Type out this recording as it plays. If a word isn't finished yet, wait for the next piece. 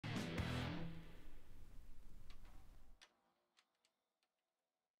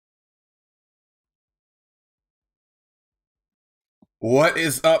What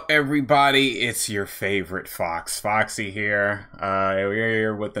is up, everybody? It's your favorite Foxy here. We're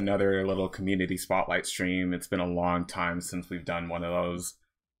here with another little community spotlight stream. It's been a long time since we've done one of those.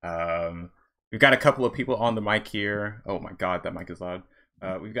 We've got a couple of people on the mic here. Oh my god, that mic is loud.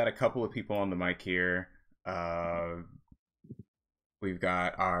 We've got a couple of people on the mic here. We've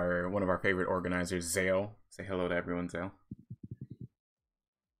got one of our favorite organizers, Zale. Say hello to everyone, Zale.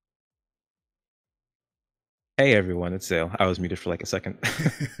 Hey everyone, it's Zale. I was muted for like a second.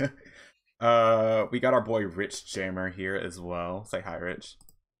 We got our boy Rich Jammer here as well. Say hi, Rich.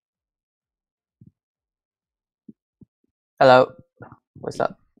 Hello. What's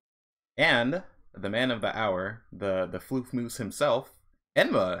up? And the man of the hour, the floof moose himself,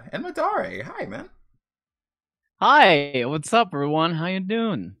 EnmaDarei. Hi, man. Hi, what's up, everyone? How you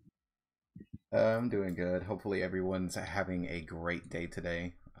doing? I'm doing good. Hopefully everyone's having a great day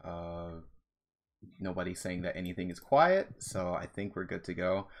today. Nobody's saying that anything is quiet, so I think we're good to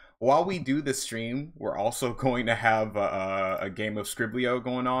go. While we do this stream, we're also going to have a game of skribbl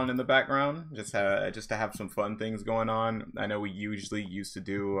going on in the background, just to have some fun things going on. I know we usually used to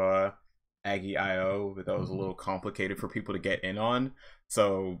do Aggie IO, but that was a little complicated for people to get in on.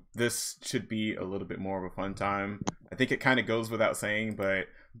 So this should be a little bit more of a fun time. I think it kind of goes without saying, but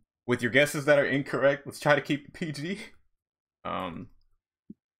with your guesses that are incorrect, let's try to keep it PG.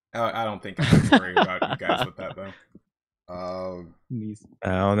 I don't think I have to worry about you guys with that, though. I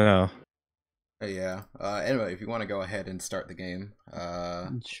don't know. Yeah. Anyway, if you want to go ahead and start the game,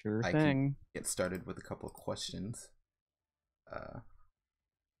 Sure I thing. can get started with a couple of questions. I'm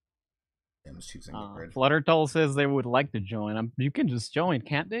just choosing the grid. Fluttertull says they would like to join. You can just join,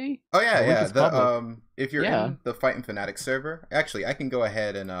 can't they? Oh yeah, The link yeah. is public. If you're in the Fightin Foenatics server, actually, I can go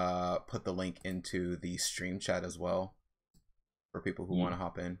ahead and put the link into the stream chat as well for people who want to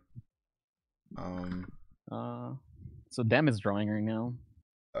hop in. So Dem is drawing right now.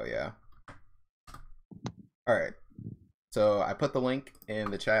 Oh yeah. All right. So I put the link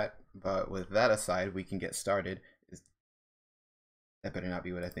in the chat, but with that aside, we can get started. That better not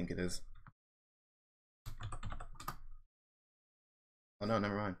be what I think it is. Oh no,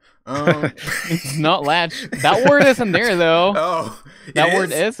 never mind. It's not latch. That word isn't there though. Oh, that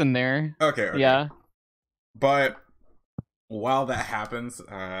word is in there. Okay. Yeah. But while that happens,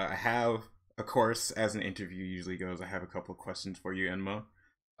 I have, of course, as an interview usually goes, I have a couple of questions for you, Enma.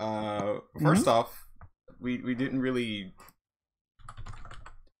 First off, we didn't really.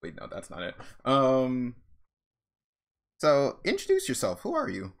 Wait, no, that's not it. So introduce yourself. Who are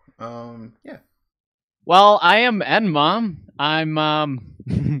you? Yeah. Well, I am Enma. I'm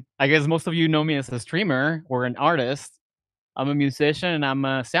I guess most of you know me as a streamer or an artist. I'm a musician and I'm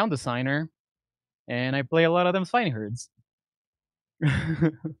a sound designer, and I play a lot of them fighting herds. I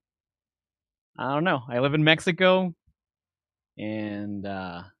don't know. I live in Mexico, and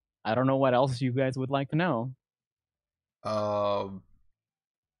I don't know what else you guys would like to know.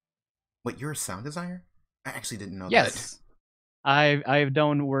 Wait, you're a sound designer? I actually didn't know that. Yes. I've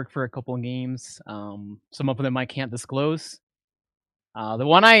done work for a couple of games. Some of them I can't disclose. The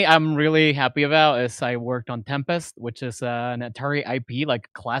one I'm really happy about is I worked on Tempest, which is an Atari IP, like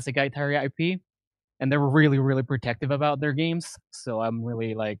classic Atari IP, and they're really, really protective about their games. So I'm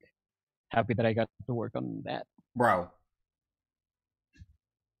really like happy that I got to work on that. Bro.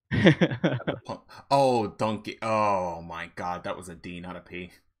 Oh, donkey. Oh my god, that was a D, not a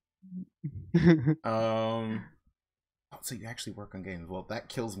P. So you actually work on games. Well, that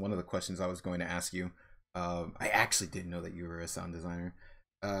kills one of the questions I was going to ask you. I actually didn't know that you were a sound designer.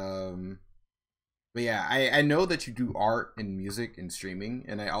 But yeah, I know that you do art and music and streaming,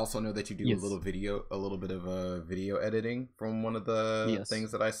 and I also know that you do a little bit of video editing from one of the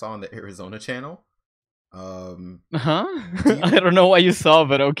things that I saw on the Arizona channel. I don't know what you saw,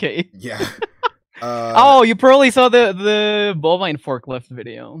 but okay. Yeah. Oh, you probably saw the bovine forklift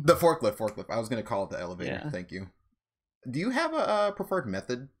video. The forklift. I was gonna call it the elevator. Yeah. Thank you. Do you have a preferred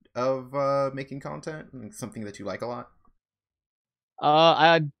method of making content? Something that you like a lot?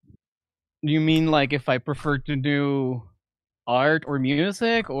 You mean like if I prefer to do art or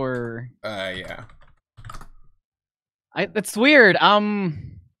music or? Yeah. It's weird.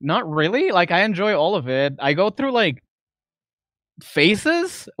 Not really. Like I enjoy all of it. I go through like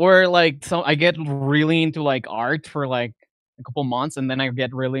phases where like I get really into like art for like a couple months, and then I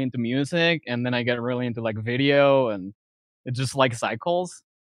get really into music, and then I get really into like video, and it just like cycles.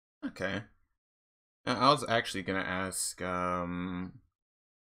 Okay. I was actually gonna ask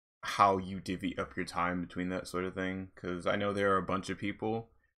how you divvy up your time between that sort of thing, because I know there are a bunch of people.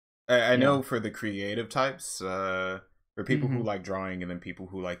 I know for the creative types, for people who like drawing, and then people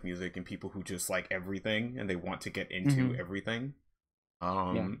who like music, and people who just like everything and they want to get into everything.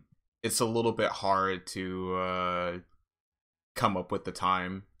 It's a little bit hard to come up with the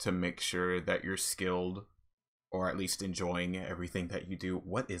time to make sure that you're skilled or at least enjoying everything that you do.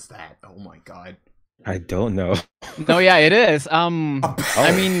 What is that? Oh my god. I don't know. No, yeah, it is. I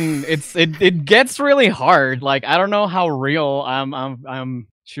mean, it gets really hard. Like, I don't know how real I'm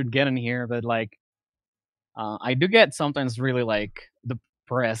should get in here, but like, I do get sometimes really like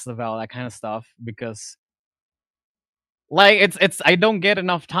depressed about that kind of stuff because, like, it's I don't get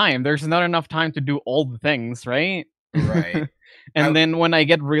enough time. There's not enough time to do all the things, right? Right. And then when I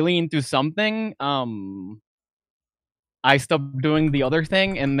get really into something, I stop doing the other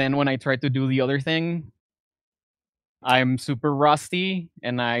thing, and then when I try to do the other thing, I'm super rusty,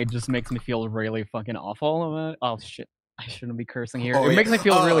 and it just makes me feel really fucking awful about it. Oh shit, I shouldn't be cursing here. It makes me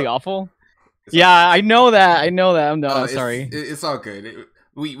feel really awful. Yeah, I know that. I'm sorry. It's all good.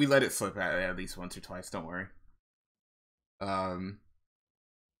 We let it slip at least once or twice. Don't worry.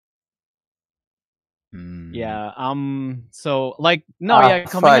 Yeah. So like, no, yeah,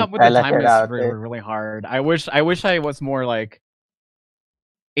 coming up with the time is really, really hard. I wish I was more like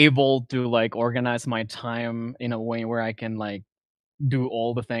able to like organize my time in a way where I can like do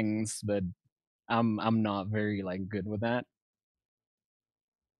all the things, but I'm not very like good with that.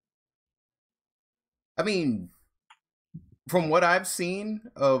 I mean, from what I've seen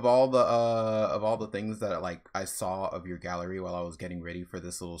of all the things that like I saw of your gallery while I was getting ready for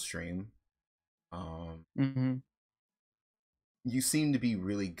this little stream, you seem to be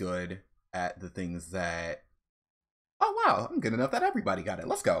really good at the things that. Oh wow, I'm good enough that everybody got it.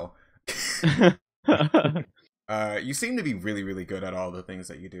 Let's go. You seem to be really, really good at all the things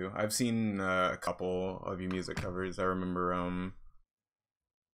that you do. I've seen a couple of your music covers. I remember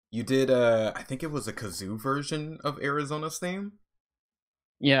you did I think it was a kazoo version of Arizona's theme.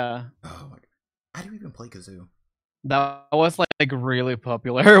 Yeah. Oh my god. How do you even play kazoo? That was like really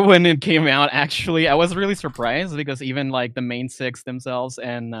popular when it came out. Actually, I was really surprised because even like the main six themselves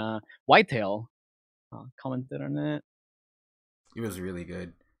and Whitetail commented on it. It was really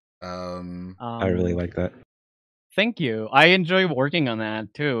good. I really like that. Thank you. I enjoy working on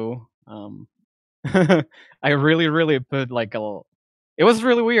that too. I really, really put like it was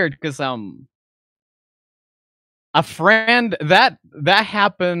really weird because a friend that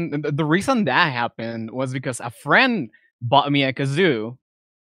happened. The reason that happened was because a friend bought me a kazoo,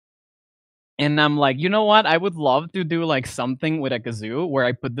 and I'm like, you know what? I would love to do like something with a kazoo where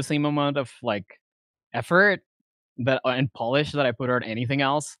I put the same amount of like effort that and polish that I put on anything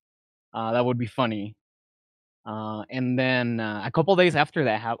else. That would be funny. And then a couple days after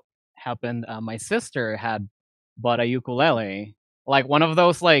that happened, my sister had bought a ukulele, like one of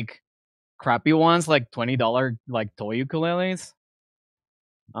those like crappy ones, like $20 like toy ukuleles.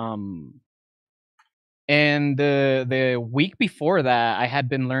 And the week before that, I had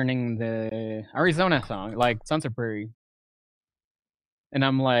been learning the Arizona song, like Sunset Prairie, and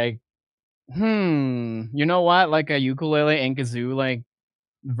I'm like, you know what? Like a ukulele and kazoo like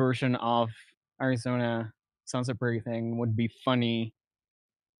version of Arizona Sunset Prairie thing would be funny.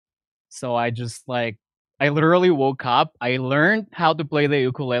 So I just like, I literally woke up. I learned how to play the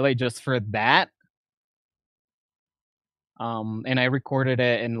ukulele just for that. And I recorded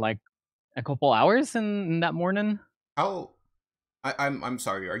it in like a couple hours in that morning. How? I'm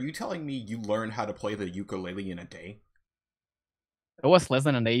sorry. Are you telling me you learned how to play the ukulele in a day? It was less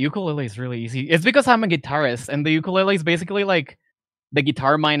than a day. Ukulele is really easy. It's because I'm a guitarist, and the ukulele is basically like the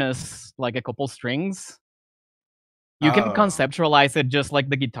guitar minus like a couple strings. You can conceptualize it just like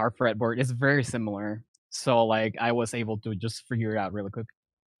the guitar fretboard. It's very similar. So like I was able to just figure it out really quick.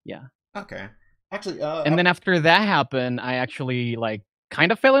 Yeah. Okay. Actually, and then after that happened, I actually like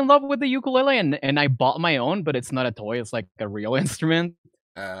kind of fell in love with the ukulele, and I bought my own, but it's not a toy. It's like a real instrument.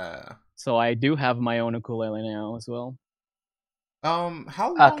 So I do have my own ukulele now as well.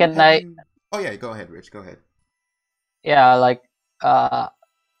 How long can I? Oh yeah, go ahead, Rich. Go ahead. Yeah, like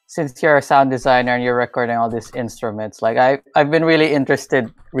since you're a sound designer and you're recording all these instruments, like I've been really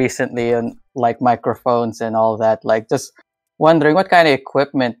interested recently in like microphones and all that. Like just wondering what kind of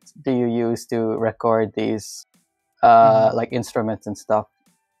equipment do you use to record these like instruments and stuff?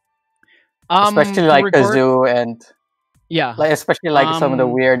 Especially like kazoo and like especially like some of the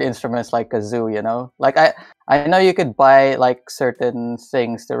weird instruments like kazoo, you know? Like I know you could buy like certain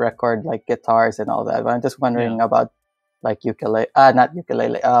things to record like guitars and all that, but I'm just wondering about like not ukulele,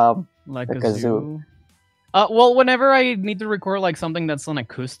 like the kazoo. Well, whenever I need to record like something that's an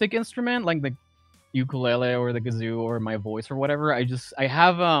acoustic instrument, like the ukulele or the kazoo or my voice or whatever, I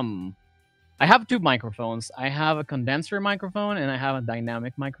have two microphones. I have a condenser microphone and I have a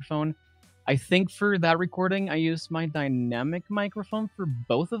dynamic microphone. I think for that recording, I used my dynamic microphone for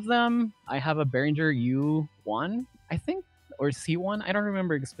both of them. I have a Behringer U1, I think, or C1. I don't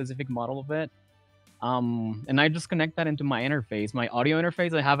remember the specific model of it. And I just connect that into my interface. My audio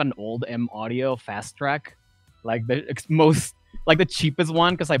interface, I have an old M Audio Fast Track, like the cheapest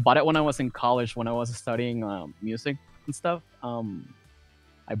one, because I bought it when I was in college, when I was studying music and stuff.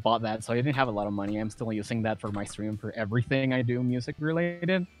 I bought that, so I didn't have a lot of money. I'm still using that for my stream for everything I do music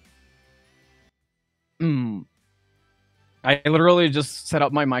related. I literally just set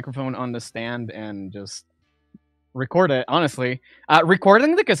up my microphone on the stand and just record it, honestly.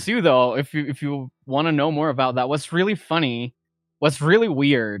 Recording the kazoo, though, if you want to know more about that, what's really funny, what's really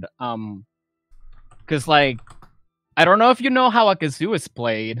weird, because, like, I don't know if you know how a kazoo is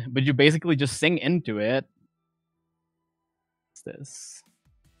played, but you basically just sing into it. What's this?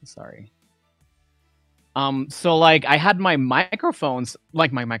 Sorry. So, like, I had my microphones,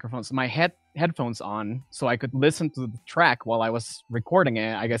 my headphones on, so I could listen to the track while I was recording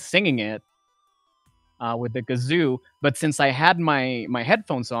it, I guess singing it, with the kazoo. But since I had my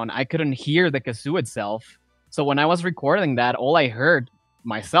headphones on, I couldn't hear the kazoo itself. So when I was recording that, all I heard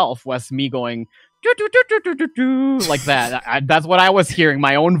myself was me going do, do, do, do, do, do, do, like that. That's what I was hearing,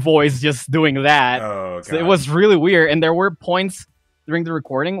 my own voice just doing that. Oh, God. So it was really weird, and there were points during the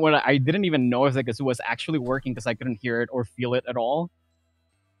recording when I didn't even know if the kazoo was actually working because I couldn't hear it or feel it at all.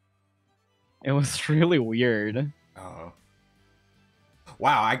 It was really weird. Oh.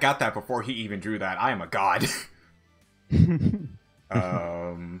 Wow, I got that before he even drew that. I am a god.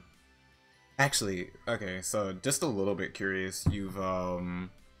 Actually, okay, so just a little bit curious. You've,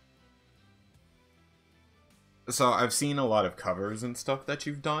 so I've seen a lot of covers and stuff that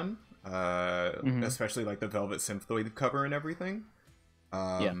you've done, especially like the Velvet Synthoid cover and everything.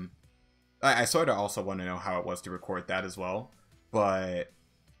 Yeah. I sort of also want to know how it was to record that as well, but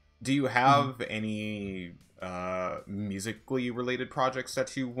do you have any musically related projects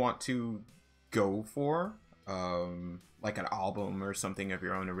that you want to go for? Like an album or something of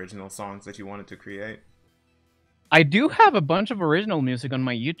your own original songs that you wanted to create? I do have a bunch of original music on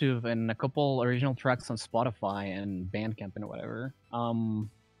my YouTube and a couple original tracks on Spotify and Bandcamp and whatever.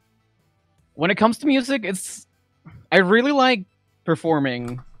 When it comes to music, I really like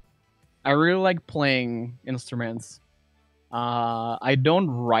performing. I really like playing instruments. I don't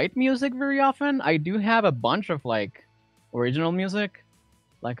write music very often. I do have a bunch of like original music,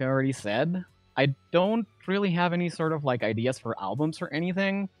 like I already said. I don't really have any sort of like ideas for albums or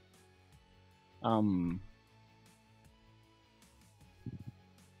anything. I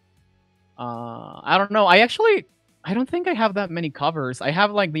don't know. I don't think I have that many covers. I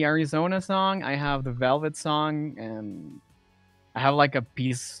have like the Arizona song, I have the Velvet song, and I have like a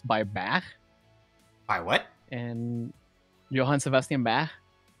piece by Bach. By what? And Johann Sebastian Bach,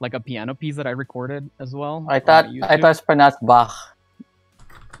 like a piano piece that I recorded as well. I thought it's pronounced Bach.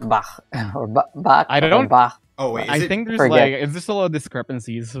 Bach or Bach. I don't. Bach. Oh wait, I think there's like there's a lot of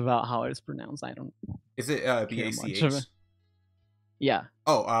discrepancies about how it's pronounced. I don't. Is it BACH? Yeah.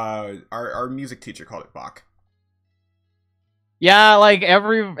 Oh, our music teacher called it Bach. Yeah, like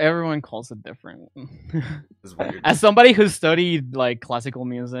everyone calls it different. It's weird. As somebody who studied like classical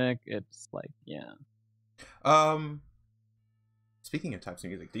music, it's like yeah. Speaking of types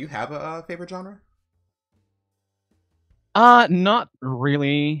of music, do you have a favorite genre? Not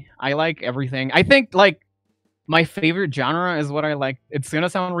really. I like everything. I think like my favorite genre is what I like. It's gonna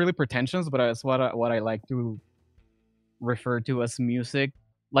sound really pretentious, but it's what I like to refer to as music,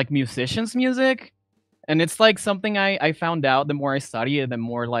 like musicians' music. And it's like something I found out the more I study it, the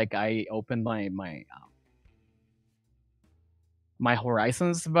more like I open my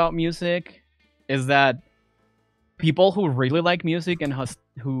horizons about music. Is that people who really like music and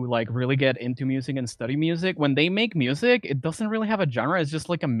who like really get into music and study music, when they make music, it doesn't really have a genre. It's just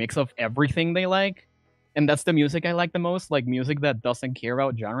like a mix of everything they like. And that's the music I like the most, like music that doesn't care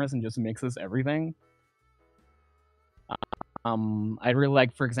about genres and just mixes everything. I really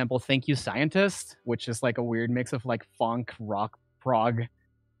like, for example, Thank You Scientist, which is like a weird mix of like funk, rock, prog,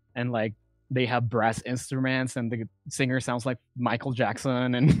 and like they have brass instruments and the singer sounds like Michael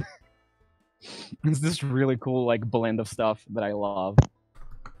Jackson, and it's this really cool like blend of stuff that I love.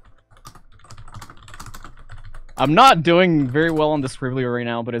 I'm not doing very well on the Skribbl right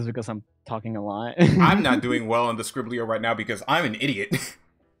now, but it's because I'm talking a lot. I'm not doing well on the Skribbl right now because I'm an idiot.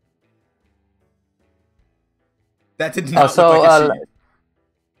 That did not look like a sheet.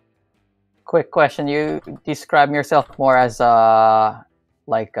 Quick question: you describe yourself more as a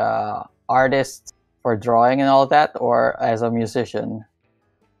artist for drawing and all that, or as a musician?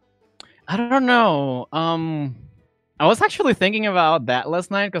 I don't know. I was actually thinking about that last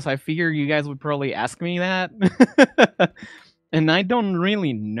night because I figured you guys would probably ask me that. And I don't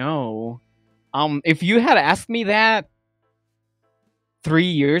really know. If you had asked me that 3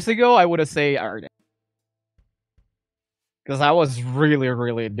 years ago, I would have said art. Because I was really,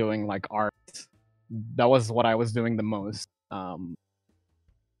 really doing like art. That was what I was doing the most.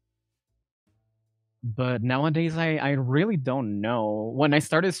 But nowadays, I really don't know. When I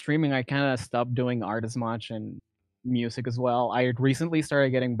started streaming, I kind of stopped doing art as much and music as well. I recently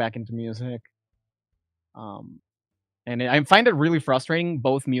started getting back into music. And I find it really frustrating,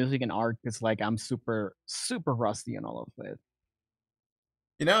 both music and art, because like I'm super, super rusty on all of it.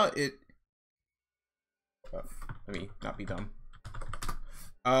 You know, it... let me not be dumb.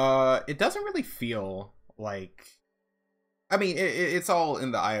 It doesn't really feel like... I mean, it's all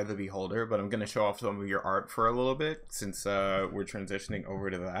in the eye of the beholder, but I'm going to show off some of your art for a little bit, since we're transitioning over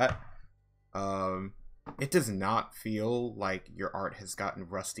to that. It does not feel like your art has gotten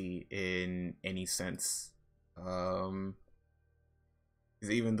rusty in any sense. Even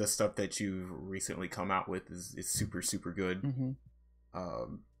the stuff that you've recently come out with is super, super good.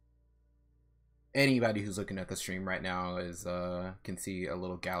 Mm-hmm. Anybody who's looking at the stream right now is can see a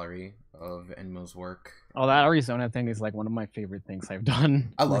little gallery of Enma's work. Oh, that Arizona thing is like one of my favorite things I've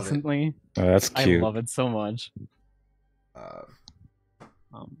done I love recently. Oh, that's cute. I love it so much.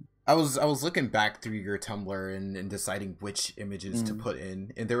 I was looking back through your Tumblr and deciding which images to put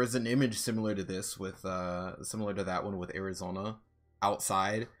in, and there was an image similar to this with similar to that one with Arizona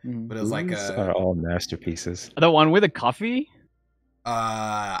outside, but it was like These are all masterpieces. The one with the coffee?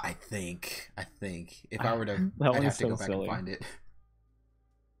 I think if I were to, I'd have to go back and find it.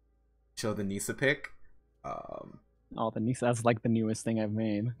 Show the Nisa pic. Oh, the Nisa, that's like the newest thing I've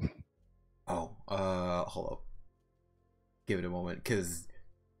made. Oh, hold up. Give it a moment, because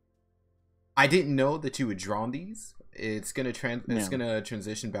I didn't know that you had drawn these. It's gonna gonna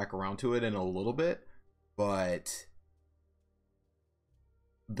transition back around to it in a little bit, but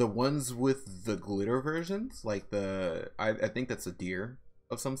the ones with the glitter versions, like I think that's a deer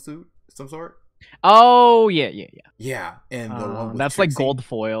of some sort. Oh yeah. Yeah, and the one with that's Trixie. like gold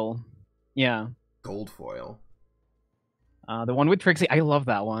foil. Yeah, gold foil. The one with Trixie, I love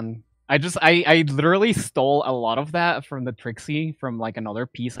that one. I literally stole a lot of that from the Trixie from like another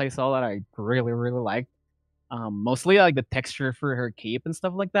piece I saw that I really, really liked. Mostly like the texture for her cape and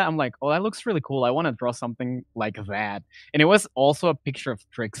stuff like that. I'm like, oh, that looks really cool. I want to draw something like that. And it was also a picture of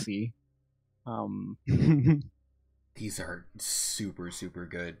Trixie. These are super, super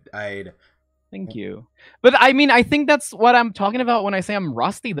good. Thank you. But I mean, I think that's what I'm talking about when I say I'm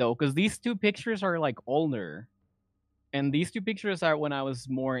rusty, though, because these two pictures are like older. And these two pictures are when I was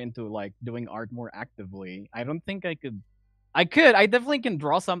more into like doing art more actively. I don't think I could. I definitely can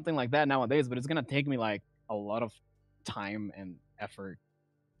draw something like that nowadays, but it's gonna take me like a lot of time and effort,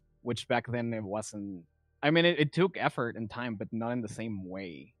 which back then it wasn't. I mean, it took effort and time, but not in the same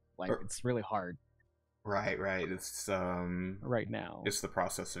way. Like it's really hard. Right. It's right now. It's the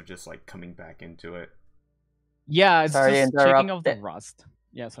process of just like coming back into it. Yeah, it's just checking off the rust.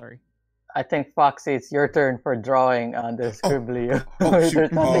 Yeah, sorry. I think Foxy, it's your turn for drawing on the skribbl.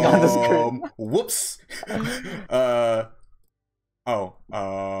 Shoot. On the screen. Whoops.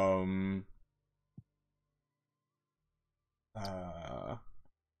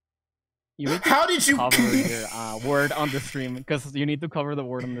 How did you cover your word on the stream? Because you need to cover the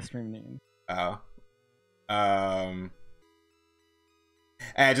word on the stream name.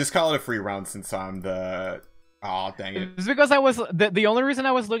 Just call it a free round since I'm the. Oh, dang it. It's because I was the only reason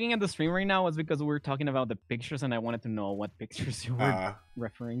I was looking at the stream right now was because we were talking about the pictures and I wanted to know what pictures you were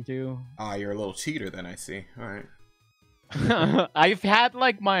referring to. You're a little cheater then, I see. Alright. I've had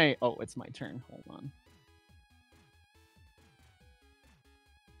like my... Oh, it's my turn. Hold on.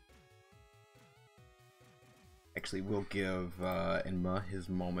 Actually, we'll give Enma his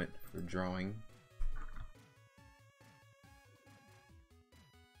moment for drawing.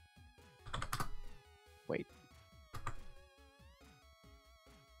 Wait.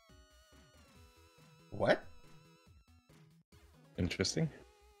 What? Interesting.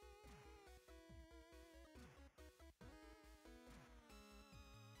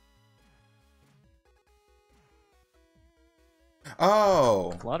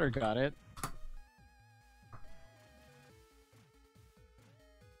 Oh! Flutter got it.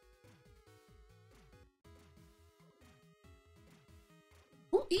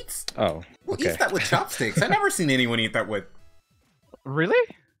 Who eats? Oh, Who okay. eats that with chopsticks? I've never seen anyone eat that with. Really?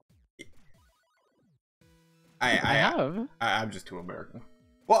 I have. I'm just too American.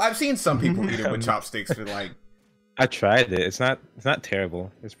 Well, I've seen some people eat it with chopsticks, but like. I tried it. It's not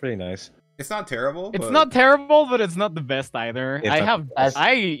terrible. It's pretty nice. It's not terrible. It's but... not terrible, but it's not the best either. It's not the best.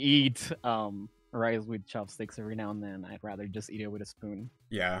 I eat rice with chopsticks every now and then. I'd rather just eat it with a spoon.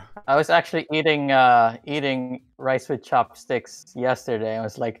 Yeah. I was actually eating rice with chopsticks yesterday. I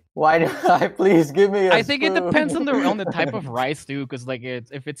was like, why do I please give me a I think it spoon?" depends on the type of rice too, because like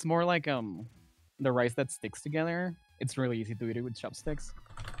if it's more like the rice that sticks together, it's really easy to eat it with chopsticks.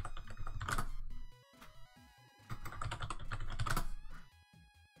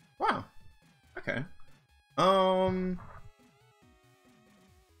 Wow. Okay.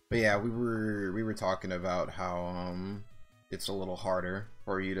 But yeah, we were talking about how it's a little harder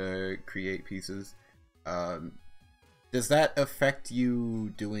for you to create pieces. Does that affect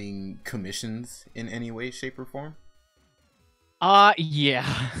you doing commissions in any way, shape, or form? Yeah.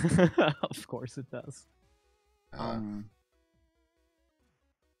 Of course it does.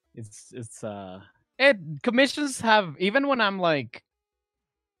 Commissions have, even when I'm like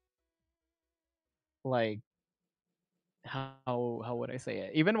how would I say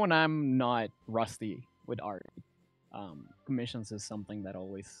it? Even when I'm not rusty with art, commissions is something that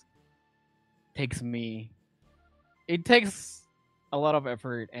always takes me. It takes a lot of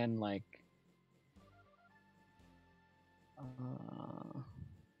effort and like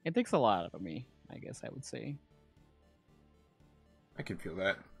it takes a lot of me, I guess I would say. I can feel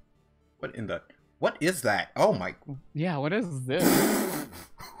that. What is that? Oh my. Yeah, what is this?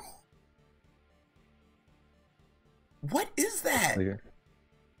 What is that?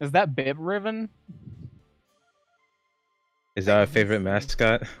 Is that Bib Riven? Is that our favorite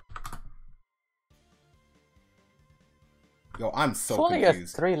mascot? Yo, I'm so It's only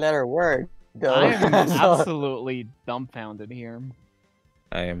confused. a 3-letter word, though. I am So- absolutely dumbfounded here.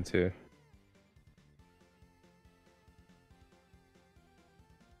 I am too.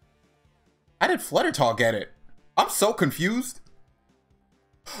 How did Fluttertall get it? I'm so confused.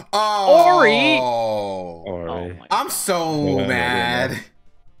 Oh, Ori! Or my I'm God. so Yeah, mad.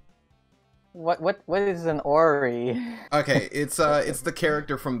 What is an Ori? Okay, it's the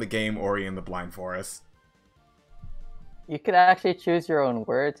character from the game Ori and the Blind Forest. You could actually choose your own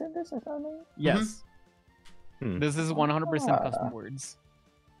words in this or something? Yes. Hmm. This is 100% Ah. custom words.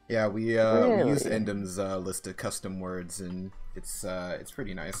 Yeah, we Really? use Endem's list of custom words, and it's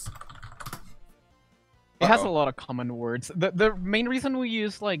pretty nice. It has a Uh-oh. lot of common words. The main reason we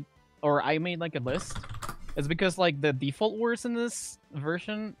use or I made like a list is because like the default words in this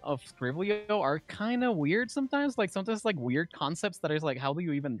version of skribbl are kind of weird sometimes. Like sometimes like weird concepts that is like, how do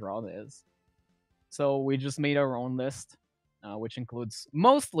you even draw this? So we just made our own list, which includes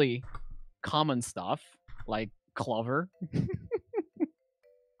mostly common stuff like Clover,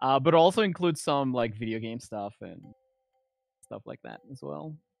 but also includes some like video game stuff and stuff like that as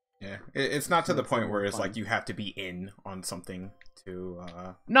well. Yeah, it's not to the Makes it point more where it's fun. like you have to be in on something to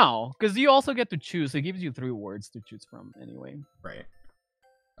No, because you also get to choose. It gives you 3 words to choose from anyway. right.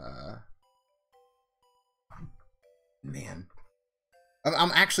 Man,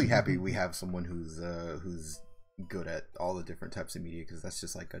 I'm actually happy we have someone who's good at all the different types of media, because that's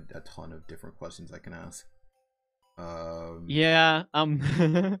just like a ton of different questions I can ask. Yeah, I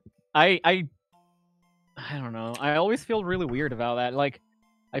don't know. I always feel really weird about that. Like,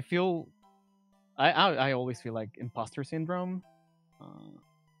 I always feel like imposter syndrome.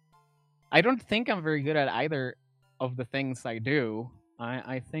 I don't think I'm very good at either of the things I do.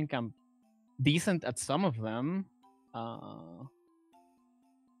 I think I'm decent at some of them.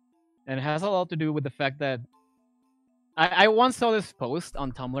 And it has a lot to do with the fact that I once saw this post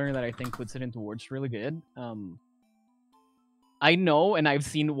on Tumblr that I think puts it into words really good. I know and I've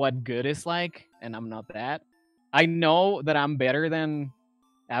seen what good is like, and I'm not that. I know that I'm better than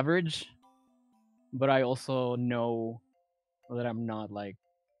average, but I also know that I'm not like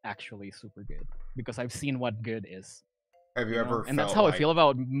actually super good because I've seen what good is. have you You know? ever? And that's felt how like... I feel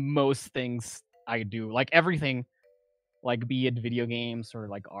about most things I do, like everything, like be it video games or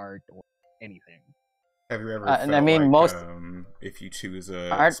like art or anything. Have you ever? And I felt mean, like, most if you choose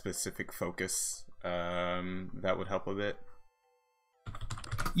a art- specific focus, that would help a bit.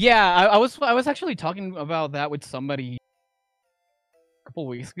 Yeah, I was actually talking about that with somebody a couple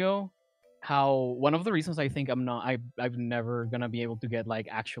weeks ago. How one of the reasons I think I'm never gonna be able to get like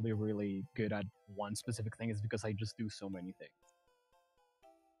actually really good at one specific thing is because I just do so many things.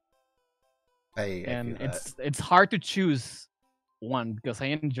 I And feel that. it's hard to choose one because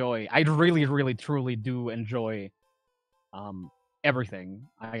I really truly do enjoy everything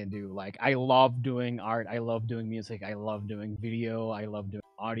I do. Like I love doing art, I love doing music, I love doing video, I love doing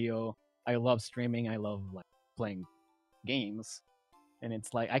audio, I love streaming, I love like playing games. And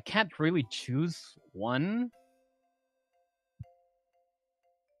it's like I can't really choose one.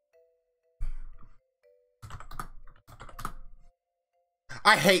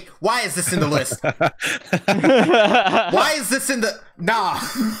 I hate. Why is this in the list? Why is this in the? Nah,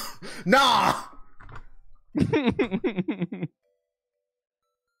 nah.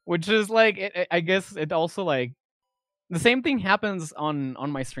 Which is like, I guess it also like the same thing happens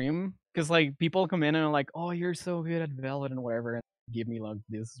on my stream, because like people come in and are like, "Oh, you're so good at Velvet and whatever," and give me like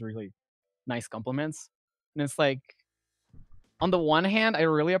this really nice compliments, and it's like, on the one hand, I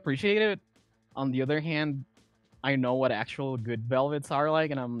really appreciate it. On the other hand, I know what actual good Velvets are like,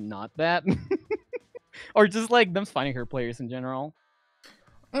 and I'm not that. Or just like them Spiny Hair players in general.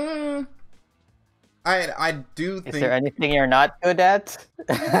 I do think. Is there anything you're not good at?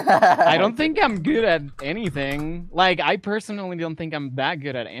 I don't think I'm good at anything. Like, I personally don't think I'm that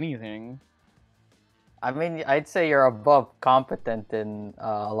good at anything. I mean, I'd say you're above competent in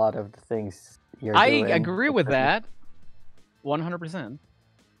a lot of the things you're doing. I agree with that. 100%.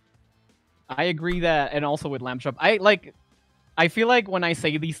 I agree that, and also with Lamb Chop. I feel like when I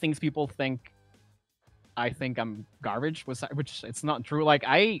say these things, people think I think I'm garbage, which it's not true. Like,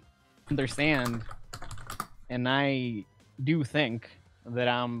 I understand, and I do think that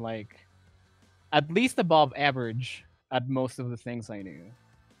I'm like at least above average at most of the things I do,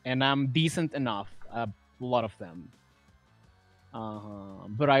 and I'm decent enough at a lot of them.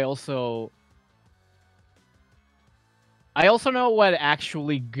 But I also know what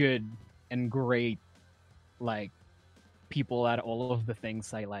actually good and great like people at all of the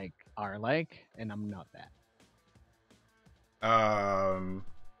things I like are like, and I'm not that. I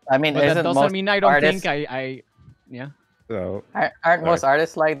mean, but that doesn't mean I don't artists... think I yeah. So aren't most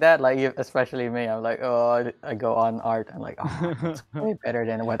artists like that? Like, especially me, I'm like, oh, I go on art, I'm like, oh, it's way better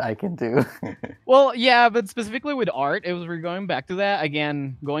than what I can do. Well, yeah, but specifically with art, it was we're going back to that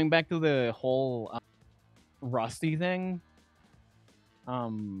again, going back to the whole Rusty thing.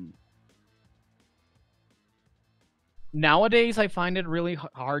 Nowadays, I find it really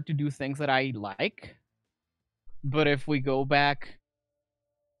hard to do things that I like. But if we go back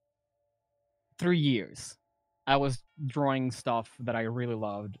 3 years, I was drawing stuff that I really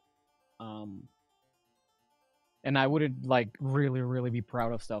loved. And I wouldn't like really be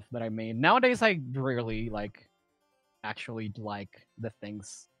proud of stuff that I made. Nowadays, I rarely like actually like the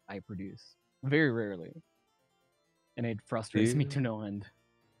things I produce. Very rarely. And it frustrates me to no end.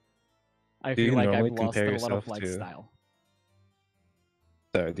 I feel like I've lost a lot of lifestyle.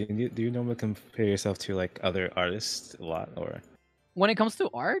 So, do you normally compare yourself to like other artists a lot, or when it comes to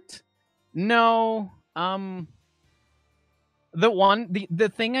art? No. The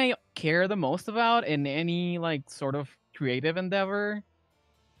thing I care the most about in any like sort of creative endeavor,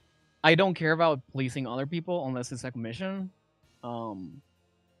 I don't care about pleasing other people unless it's a commission. The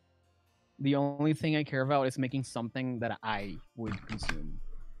only thing I care about is making something that I would consume.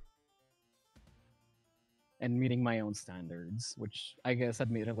 And meeting my own standards, which I guess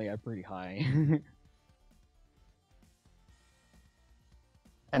admittedly are pretty high.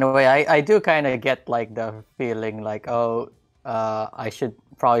 Anyway, I do kind of get like the feeling like, oh, I should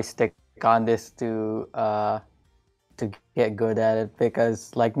probably stick on this to get good at it,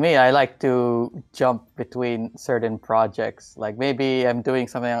 because like me, I like to jump between certain projects. Like maybe I'm doing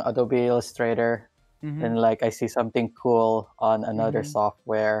something on Adobe Illustrator, and like I see something cool on another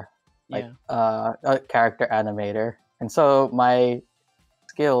software, like a character animator, and so my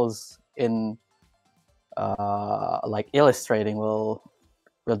skills in like illustrating will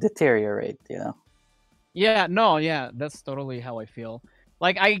deteriorate, you know. Yeah, no, yeah, that's totally how I feel.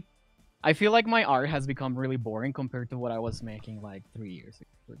 Like I feel like my art has become really boring compared to what I was making like 3 years ago,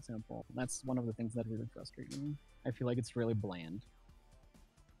 for example. That's one of the things that really frustrates me. I feel like it's really bland.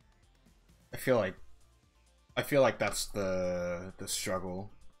 I feel like that's the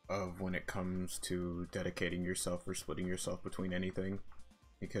struggle of when it comes to dedicating yourself or splitting yourself between anything,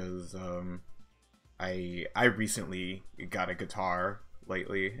 because I recently got a guitar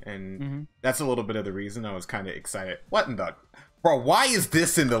lately, and that's a little bit of the reason I was kind of excited. What in the bro? Why is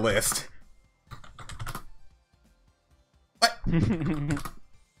this in the list? What?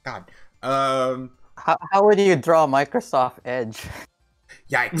 God. How would you draw Microsoft Edge?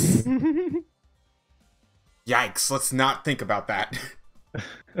 Yikes. Yikes. Let's not think about that.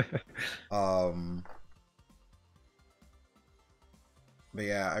 But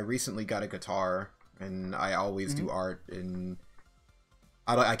yeah, I recently got a guitar, and I always do art, and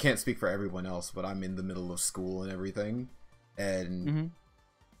I can't speak for everyone else, but I'm in the middle of school and everything, and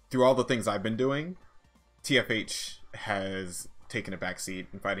through all the things I've been doing, TFH has taken a backseat,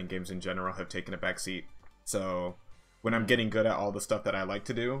 and fighting games in general have taken a backseat. So when I'm getting good at all the stuff that I like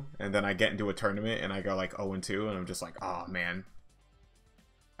to do, and then I get into a tournament and I go like 0-2, and I'm just like, oh man,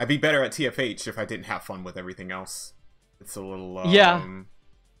 I'd be better at TFH if I didn't have fun with everything else. It's a little Yeah.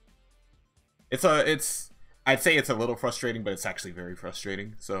 I'd say it's a little frustrating, but it's actually very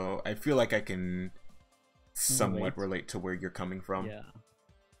frustrating. So I feel like I can somewhat relate to where you're coming from. Yeah.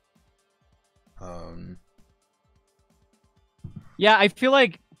 Um. Yeah, I feel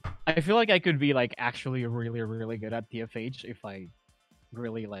like I could be like actually really, really good at TFH if I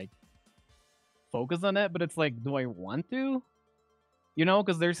really like focus on it, but it's like, do I want to? You know,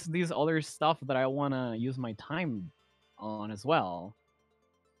 because there's these other stuff that I want to use my time on as well.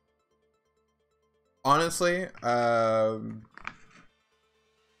 Honestly,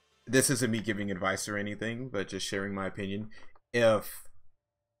 this isn't me giving advice or anything, but just sharing my opinion. If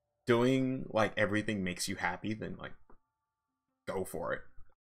doing like everything makes you happy, then like go for it.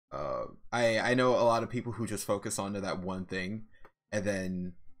 I know a lot of people who just focus onto that one thing, and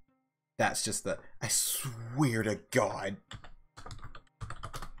then that's just the. I swear to God.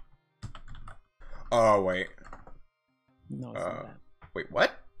 Oh wait. No, it's not that. Wait,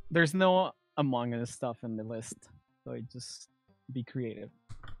 what? There's no Among Us stuff in the list, so I just be creative.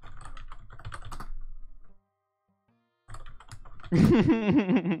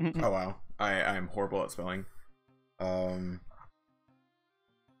 Oh wow, I'm horrible at spelling.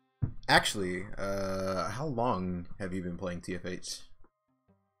 Actually, how long have you been playing TFH?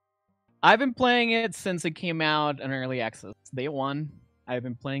 I've been playing it since it came out in early access, day one. I've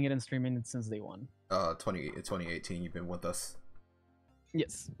been playing it and streaming it since day one. 2018. You've been with us.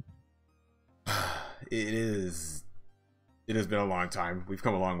 Yes. It has been a long time. We've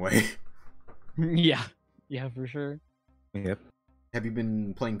come a long way. Yeah, for sure. Yep. Have you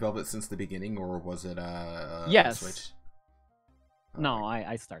been playing Velvet since the beginning, or was it yes. Switch? No,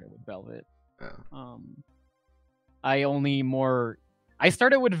 I started with Velvet. Oh. I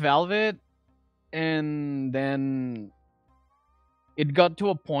started with Velvet, and then it got to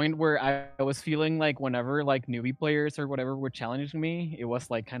a point where I was feeling like whenever like newbie players or whatever were challenging me, it was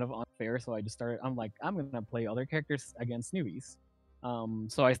like kind of unfair. So I just started. I'm like, I'm gonna play other characters against newbies.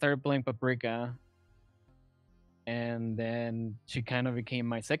 So I started playing Paprika, and then she kind of became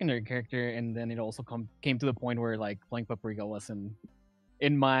my secondary character. And then it also came to the point where like playing Paprika wasn't,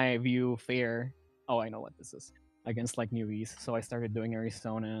 in my view, fair. Oh, I know what this is, against like newbies. So I started doing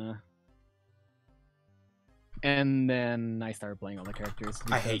Arizona. And then I started playing all the characters.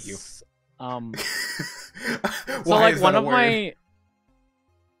 Because, I hate you. So Why like is one that a of word?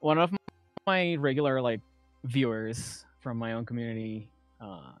 my regular like viewers from my own community,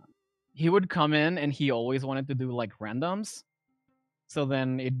 he would come in and he always wanted to do like randoms. So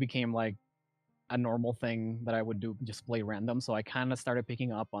then it became like a normal thing that I would do, just play random. So I kind of started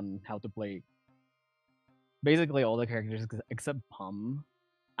picking up on how to play basically all the characters except Pum.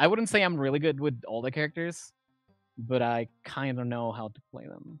 I wouldn't say I'm really good with all the characters, but I kind of know how to play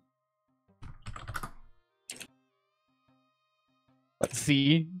them.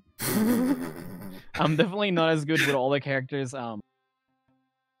 See? I'm definitely not as good with all the characters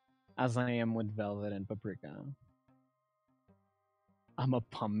as I am with Velvet and Paprika. I'm a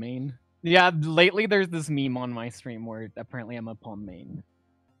Pum main. Yeah, lately there's this meme on my stream where apparently I'm a Pum main.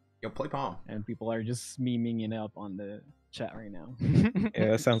 Yo, play Palm. And people are just memeing it up on the chat right now.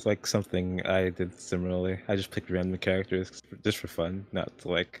 Yeah, that sounds like something I did similarly. I just picked random characters just for fun, not to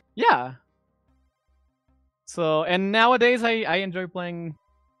like. Yeah. So, and nowadays I enjoy playing.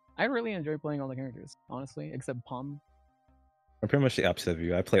 I really enjoy playing all the characters, honestly, except Pum. I'm pretty much the opposite of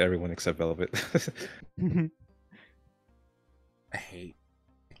you. I play everyone except Velvet. I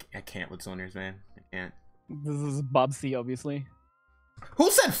can't with zoners, man. I can't. This is Bob C, obviously. Who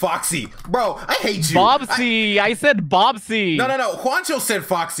said Foxy? Bro, I hate you. Bob C! I said Bob C! No. Juancho said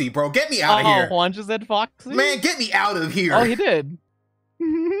Foxy, bro. Get me out of here. Juancho said Foxy? Man, get me out of here. Oh, he did.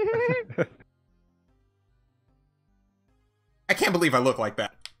 I can't believe I look like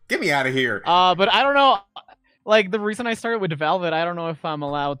that. Get me out of here. But I don't know. Like, the reason I started with Velvet, I don't know if I'm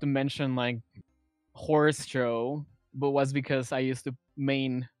allowed to mention, like, Horse Show, but was because I used to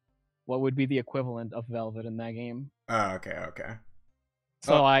main what would be the equivalent of Velvet in that game. Oh, okay.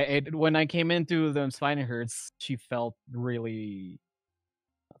 So when I came into the Fightin Herds, she felt really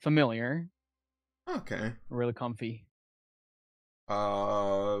familiar. Okay. Really comfy.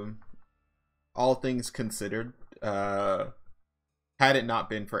 All things considered, had it not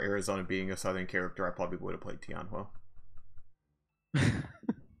been for Arizona being a southern character, I probably would have played Tianhua.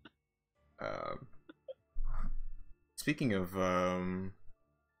 Speaking of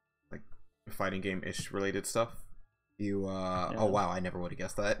like fighting game ish related stuff, you Yeah. Oh wow, I never would have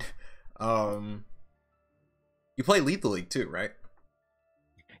guessed that. You play Lethal League too, right?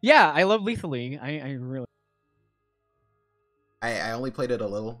 Yeah, I love Lethal League. I really. I only played it a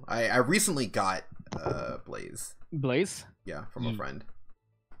little. I recently got Blaze. Blaze. Yeah, from a friend.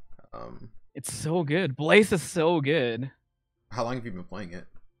 It's so good. Blaze is so good. How long have you been playing it?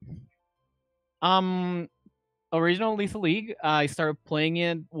 Original Lethal League. I started playing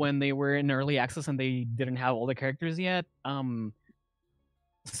it when they were in early access and they didn't have all the characters yet.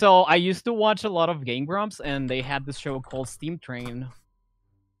 So I used to watch a lot of Game Grumps, and they had this show called Steam Train.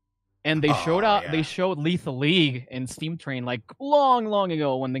 And they they showed Lethal League and Steam Train like long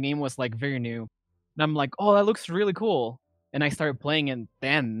ago when the game was like very new. And I'm like, oh, that looks really cool. And I started playing it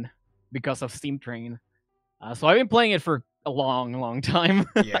then because of Steam Train. So I've been playing it for a long time,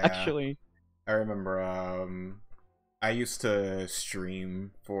 actually. I remember I used to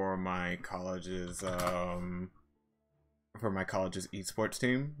stream for my college's esports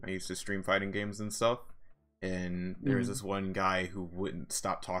team. I used to stream fighting games and stuff. And there was this one guy who wouldn't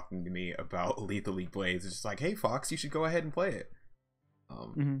stop talking to me about Lethal League Blaze. It's just like, hey Fox, you should go ahead and play it.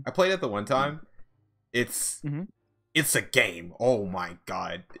 I played it the one time. It's a game. Oh my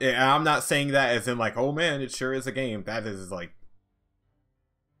god. And I'm not saying that as in like, oh man, it sure is a game. That is like,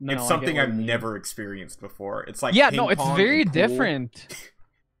 it's something I've never experienced before. It's like, yeah, no, it's very different.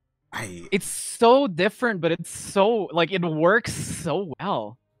 It's so different, but it's so like it works so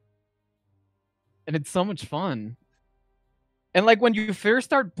well. And it's so much fun. And like when you first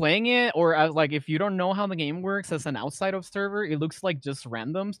start playing it, or like if you don't know how the game works as an outside observer, it looks like just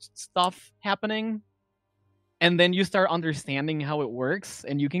random stuff happening. And then you start understanding how it works,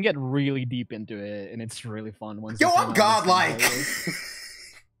 and you can get really deep into it, and it's really fun. Once I'm godlike!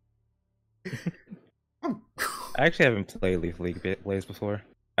 I actually haven't played Lethal League Blaze before.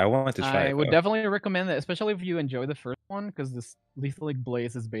 I want to try it. I would definitely recommend it, especially if you enjoy the first one, because this Lethal League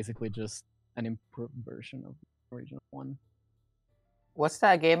Blaze is basically just an improved version of the original one. What's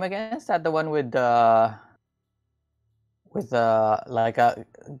that game again? Is that the one with like a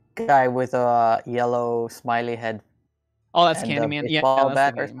guy with a yellow smiley head? Oh, that's Candyman. Yeah, ball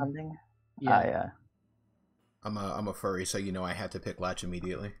that's bat or something. Yeah. Yeah. I'm a furry, so you know I had to pick Latch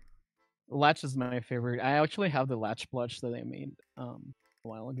immediately. Latch is my favorite. I actually have the Latch plush that they made a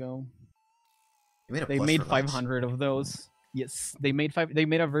while ago. They made 500 of those. Yes, they made They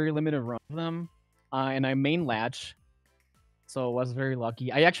made a very limited run of them, and I main Latch, so I was very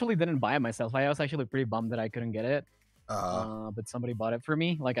lucky. I actually didn't buy it myself. I was actually pretty bummed that I couldn't get it. But somebody bought it for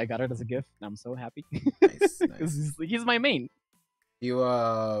me. Like I got it as a gift, and I'm so happy. Nice. He's my main. You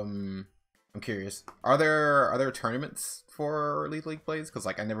I'm curious. Are there tournaments for Lethal League Blaze? Because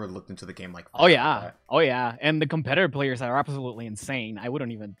like I never looked into the game like. Oh yeah, oh yeah, and the competitor players are absolutely insane. I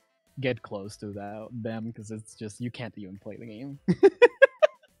wouldn't even get close to them because it's just you can't even play the game.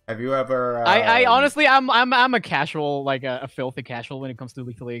 Have you ever? I honestly, I'm a casual, like a filthy casual when it comes to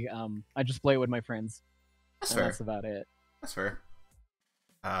Lethal League. I just play it with my friends. That's fair. That's about it. That's fair.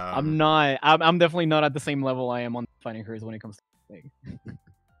 I'm definitely not at the same level I am on Fighting Heroes when it comes to League.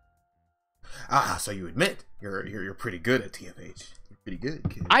 So you admit you're pretty good at TFH. You're pretty good,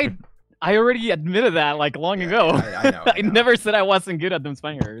 kid. I already admitted that like long ago. I know. I never said I wasn't good at them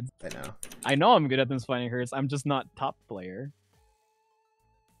Fighting Heroes. I know I'm good at them Fighting Heroes. I'm just not top player.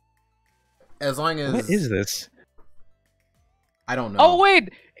 As long as what is this? I don't know. Oh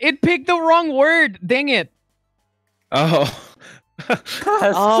wait, it picked the wrong word. Dang it. Oh.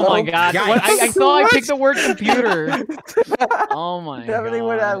 Oh my god. I thought I picked the word computer. Oh my god. Definitely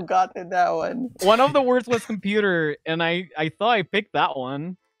would have gotten that one. One of the words was computer, and I thought I picked that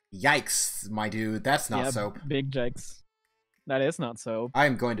one. Yikes, my dude. That's not soap. Big yikes. That is not soap. I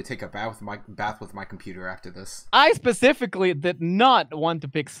am going to take a bath with my computer after this. I specifically did not want to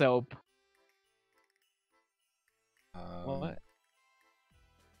pick soap.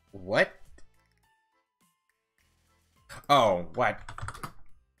 What? Oh, what?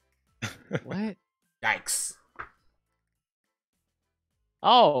 What? Yikes.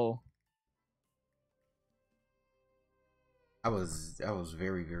 Oh. I was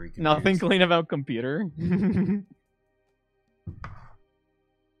very, very confused. Nothing clean about computer.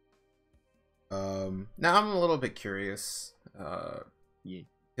 Now I'm a little bit curious.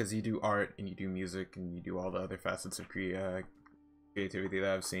 Because you do art and you do music and you do all the other facets of creativity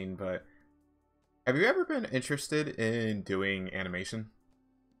that I've seen, but have you ever been interested in doing animation?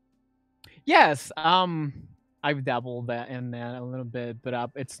 Yes, I've dabbled in that a little bit,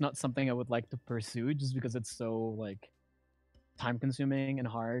 but it's not something I would like to pursue just because it's so like time consuming and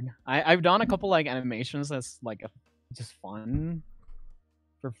hard. I've done a couple like animations that's like just fun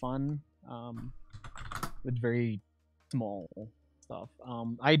for fun, with very small stuff.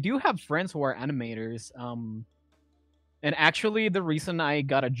 I do have friends who are animators, and actually the reason I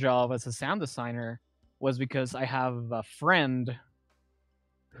got a job as a sound designer was because I have a friend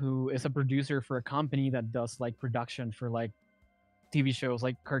who is a producer for a company that does like production for like TV shows,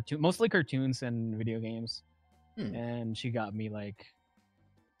 like mostly cartoons and video games. And she got me like,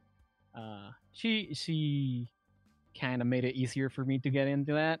 she kind of made it easier for me to get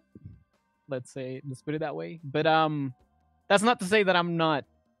into that. Let's put it that way. But that's not to say that I'm not,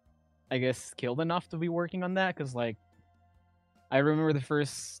 I guess, skilled enough to be working on that, because like I remember the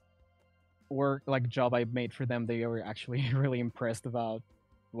first job I made for them, they were actually really impressed about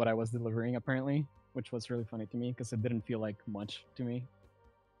what I was delivering, apparently, which was really funny to me because it didn't feel like much to me.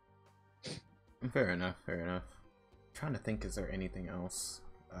 Fair enough. I'm trying to think, is there anything else?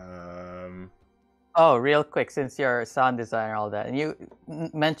 Oh, real quick, since you're a sound designer and all that, and you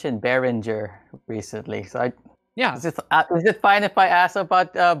mentioned Behringer recently, so yeah, is it fine if I ask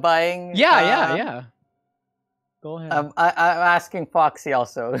about buying? Yeah. Go ahead. I'm asking Foxy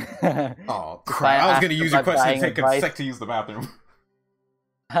also. Oh crap! I was gonna use your question to take a sec to use the bathroom.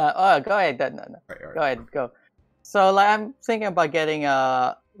 Oh, go ahead. No. Right. Go ahead. Go. So, like, I'm thinking about getting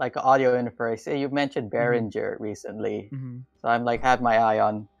like an audio interface. You mentioned Behringer recently, so I'm like had my eye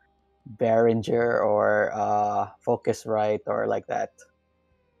on Behringer or Focusrite or like that.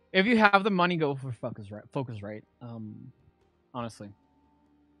 If you have the money, go for Focusrite. Honestly,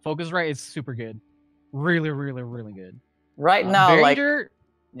 Focusrite is super good. Really good. Right now, Behringer,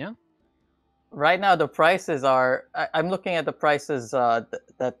 yeah. Right now, the prices are. I'm looking at the prices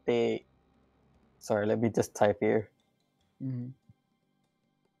that they. Sorry, let me just type here.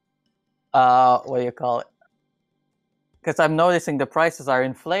 What do you call it? Because I'm noticing the prices are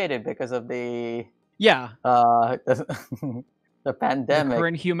inflated because of the the pandemic, the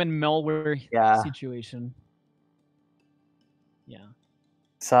current human malware situation. Yeah.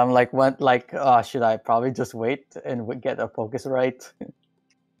 So I'm like, should I probably just wait and get a Focusrite?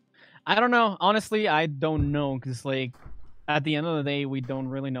 I don't know. Honestly, I don't know, because like at the end of the day, we don't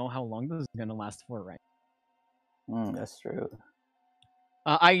really know how long this is gonna last for, right? That's true.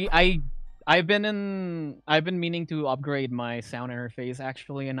 I've been meaning to upgrade my sound interface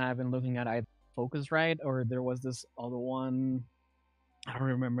actually, and I've been looking at either Focusrite or there was this other one. I don't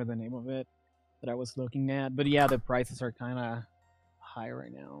remember the name of it that I was looking at, but yeah, the prices are kind of high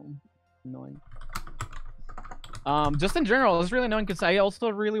right now. Annoying. Just in general, it's really annoying because I also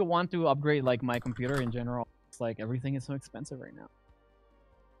really want to upgrade like my computer in general. It's like everything is so expensive right now.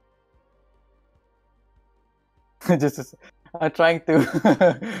 I'm trying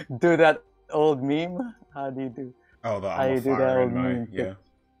to do that old meme. How do you do? Oh, the how you do that old meme? Yeah.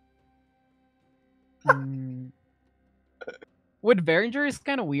 With Behringer, it's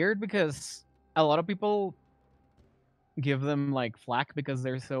kind of weird because a lot of people give them like flack because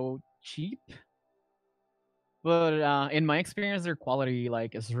they're so cheap. But in my experience, their quality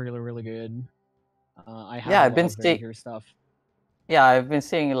like is really good. I've been seeing stuff. Yeah, I've been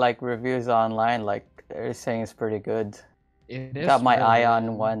seeing like reviews online, like they're saying it's pretty good. It is. Got my eye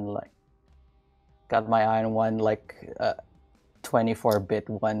on one, like 24-bit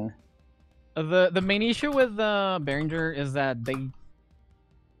one. The main issue with Behringer is that they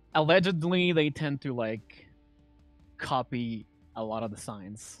allegedly tend to like copy a lot of the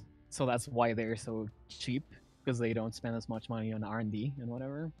signs, so that's why they're so cheap, because they don't spend as much money on R&D and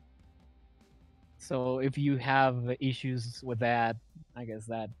whatever. So if you have issues with that, I guess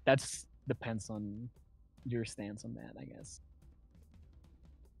that's depends on your stance on that, I guess.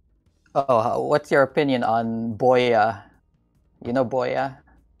 Oh, what's your opinion on Boya? You know Boya?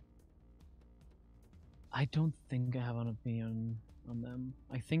 I don't think I have an opinion on them.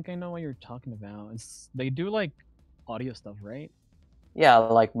 I think I know what you're talking about. They do like audio stuff, right? Yeah,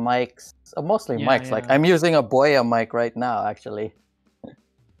 like mics, mostly mics. Yeah. Like I'm using a Boya mic right now, actually.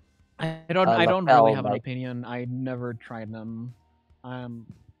 I don't really have an opinion. I never tried them,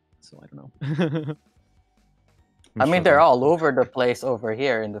 so I don't know. I mean, they're all over the place over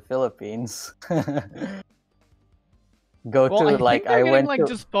here in the Philippines. I went like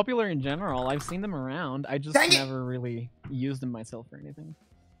just popular in general. I've seen them around. I just never really used them myself or anything.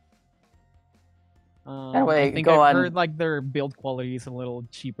 Anyway, I think I've heard like their build quality is a little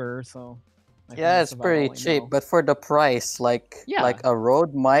cheaper, so yeah, it's pretty cheap. But for the price, like a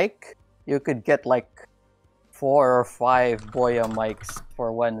Rode mic, you could get like 4 or 5 Boya mics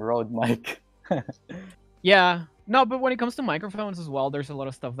for one Rode mic. Yeah, no, but when it comes to microphones as well, there's a lot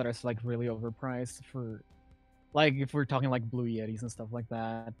of stuff that is like really overpriced for, like if we're talking like Blue Yetis and stuff like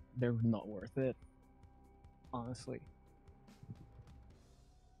that, they're not worth it, honestly.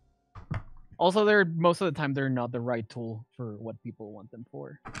 Also, most of the time they're not the right tool for what people want them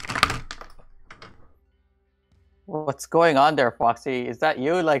for. What's going on there, Foxy? Is that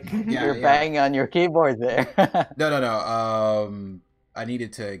you? Like you're banging on your keyboard there? No. I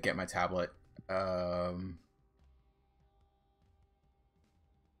needed to get my tablet.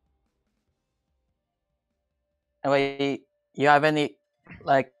 Anyway, you have any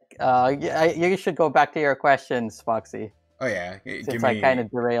like you should go back to your questions, Foxy. Oh yeah, Since I kind of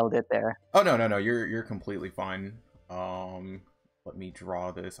derailed it there. Oh no, you're completely fine. Let me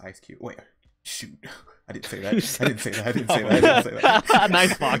draw this ice cube. Wait, shoot, I didn't say that. I didn't say that. I didn't say that. I didn't say that.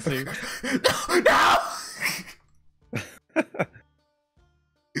 Nice, Foxy. No.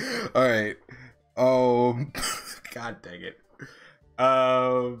 All right. God dang it.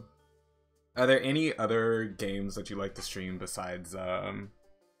 Are there any other games that you like to stream besides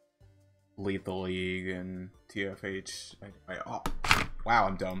Lethal League and TFH? Oh, wow,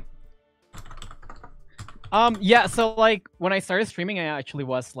 I'm dumb. Yeah, so like when I started streaming, I actually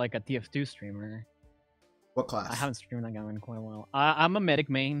was like a TF2 streamer. What class? I haven't streamed that game in quite a while. I'm a medic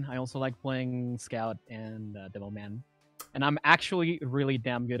main. I also like playing Scout and Devilman. And I'm actually really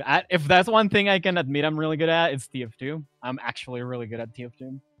damn good at. If that's one thing I can admit I'm really good at, it's TF2. I'm actually really good at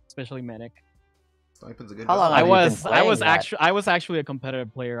TF2, especially medic. Sniping's a good How long job. have I was actually a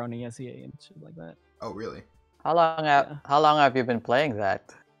competitive player on ESEA and shit like that. Oh really? How long have you been playing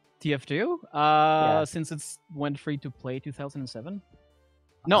that? TF2? Yeah. Since it's went free to play 2007.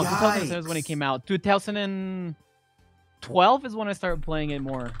 No, Yikes. 2007 is when it came out. 2012 is when I started playing it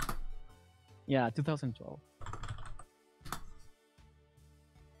more. Yeah, 2012.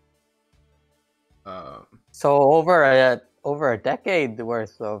 So over a decade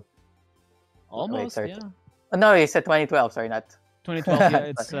worth of. Almost, Wait, yeah. No, you said 2012. Sorry, not 2012. Yeah,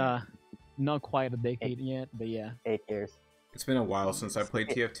 it's not quite a decade yet, but yeah. 8 years. It's been a while since I played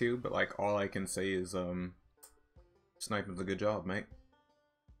TF2, but like all I can say is sniping's a good job, mate.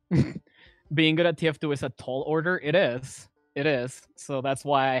 Being good at TF2 is a tall order. It is. It is. So that's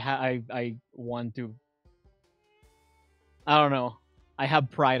why I want to. I don't know. I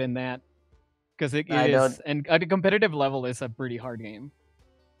have pride in that because it is, and at a competitive level, is a pretty hard game.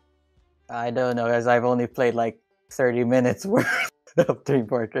 I don't know, as I've only played like 30 minutes worth of Team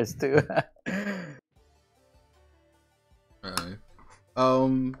Fortress 2.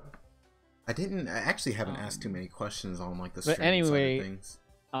 I actually haven't asked too many questions on like the But streaming anyway, side of things.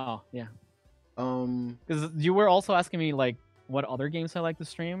 Oh yeah. Because you were also asking me like what other games I like to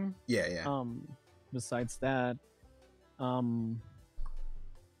stream. Yeah. Besides that,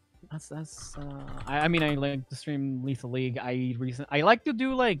 that's I mean I like to stream Lethal League. I like to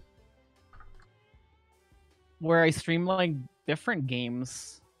do like where I stream like different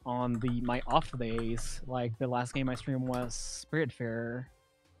games on my off days. Like the last game I streamed was Spiritfarer,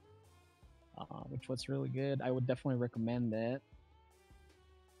 which was really good. I would definitely recommend it.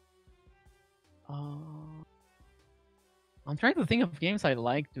 I'm trying to think of games I'd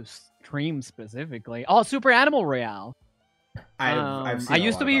like to stream specifically. Oh, Super Animal Royale. I've seen I a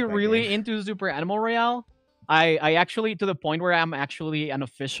used lot to be about that really game. into Super Animal Royale. I actually, to the point where I'm actually an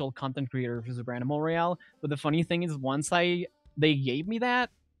official content creator for Super Animal Royale. But the funny thing is, once they gave me that,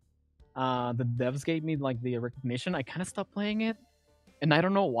 the devs gave me like the recognition, I kind of stopped playing it, and I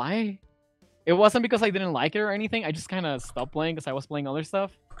don't know why. It wasn't because I didn't like it or anything. I just kind of stopped playing because I was playing other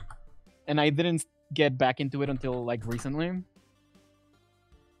stuff, and I didn't get back into it until like recently.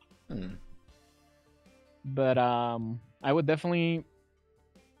 But I would definitely.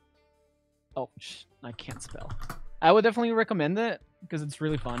 Oh, I can't spell. I would definitely recommend it because it's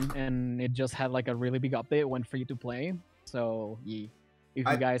really fun and it just had like a really big update. It went free to play, so yeah, if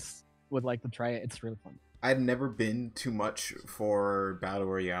you guys would like to try it, it's really fun. I've never been too much for battle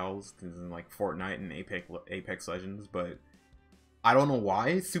royales in like Fortnite and Apex Legends, but I don't know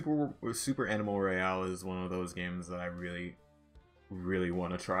why Super Animal Royale is one of those games that I really, really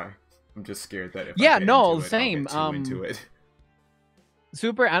want to try. I'm just scared that if I get into it, same. I'll get too into it.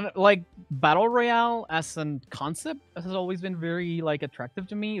 Like battle royale as a concept has always been very like attractive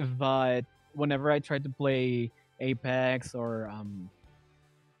to me, but whenever I tried to play Apex or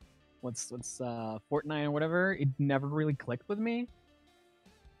what's Fortnite or whatever, it never really clicked with me.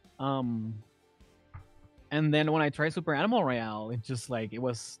 And then when I tried Super Animal Royale, it just like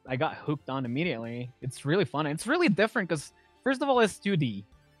I got hooked on immediately. It's really fun. It's really different because first of all, it's 2D,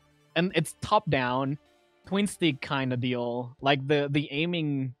 and it's top down. Twin stick kind of deal. Like the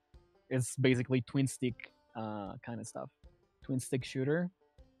aiming is basically twin stick kind of stuff. Twin stick shooter.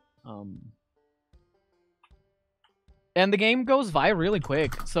 And the game goes by really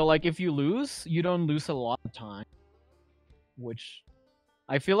quick. So like if you lose, you don't lose a lot of time. Which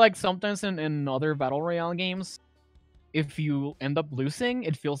I feel like sometimes in other battle royale games, if you end up losing,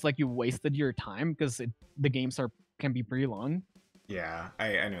 it feels like you wasted your time because the games can be pretty long. Yeah,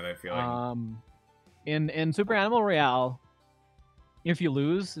 I know that feeling. In Super Animal Royale, if you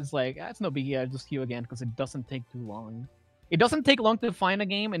lose, it's like it's no biggie. I just queue again because it doesn't take too long. It doesn't take long to find a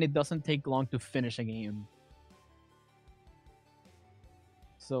game, and it doesn't take long to finish a game.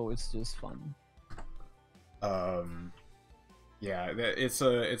 So it's just fun. Yeah, it's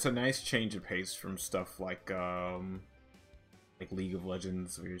a nice change of pace from stuff like League of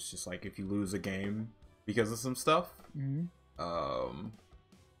Legends, where it's just like if you lose a game because of some stuff,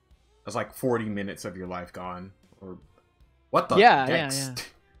 it's like 40 minutes of your life gone, or what the yeah.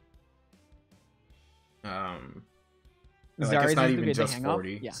 Like it's not even just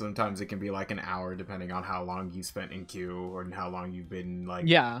 40. Yeah. Sometimes it can be like an hour, depending on how long you spent in queue or how long you've been like.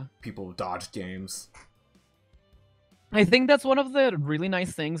 Yeah. People dodged games. I think that's one of the really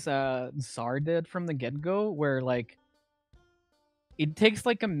nice things Czar did from the get-go, where like it takes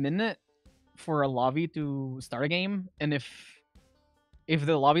like a minute for a lobby to start a game, and if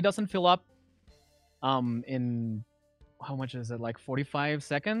the lobby doesn't fill up in how much is it, like 45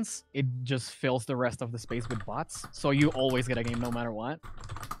 seconds, it just fills the rest of the space with bots, so you always get a game no matter what.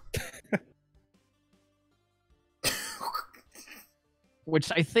 Which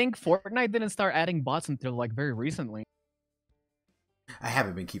I think Fortnite didn't start adding bots until like very recently. I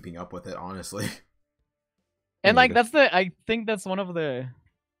haven't been keeping up with it, honestly. And like I think that's one of the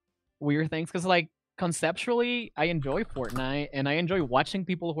weird things, because like conceptually I enjoy Fortnite and I enjoy watching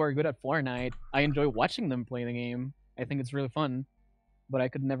people who are good at Fortnite. I enjoy watching them play the game. I think it's really fun, but I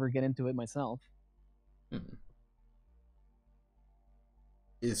could never get into it myself.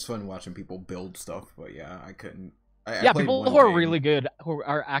 It's fun watching people build stuff, but yeah, I couldn't. Yeah, people who are really good, who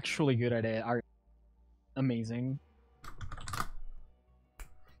are actually good at it, are amazing.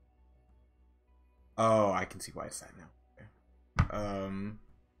 Oh, I can see why it's that now.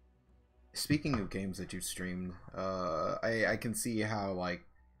 Speaking of games that you streamed, I can see how like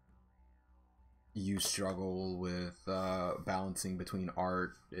you struggle with balancing between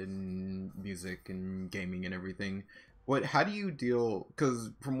art and music and gaming and everything. How do you deal? Because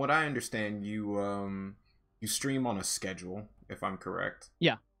from what I understand, you stream on a schedule, if I'm correct.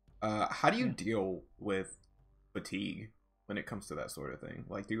 Yeah. How do you deal with fatigue when it comes to that sort of thing?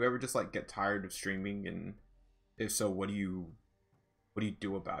 Like, do you ever just like get tired of streaming, and if so, what do you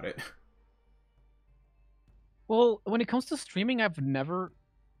do about it? Well, when it comes to streaming, I've never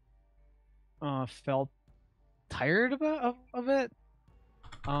felt tired of it.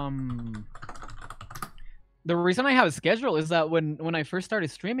 The reason I have a schedule is that when I first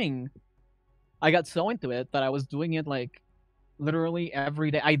started streaming, I got so into it that I was doing it like literally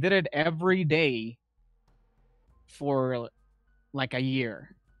every day. I did it every day for like a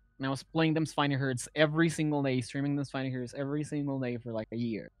year. And I was playing them Spiny Herds every single day, streaming them Spiny Herds every single day for like a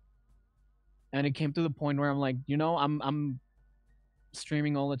year. And it came to the point where I'm like, you know, I'm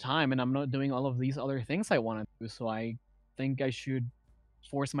streaming all the time and I'm not doing all of these other things I want to do. So I think I should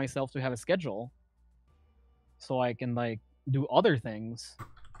force myself to have a schedule so I can like do other things.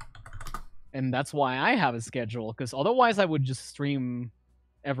 And that's why I have a schedule, because otherwise I would just stream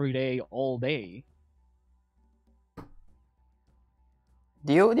every day, all day.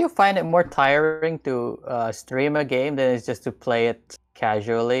 Do you find it more tiring to stream a game than it's just to play it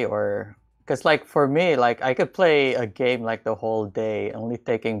casually? Or because like for me, like I could play a game like the whole day, only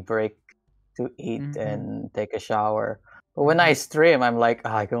taking break to eat and take a shower. But when I stream, I'm like,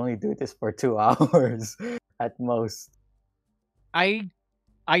 I can only do this for 2 hours at most. I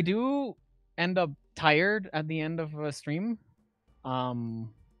do end up tired at the end of a stream.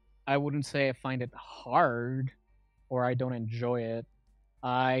 I wouldn't say I find it hard or I don't enjoy it.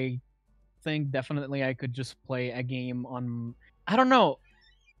 I think definitely I could just play a game on. I don't know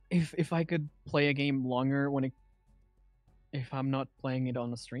if I could play a game longer if I'm not playing it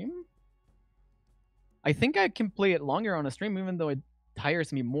on a stream. I think I can play it longer on a stream, even though it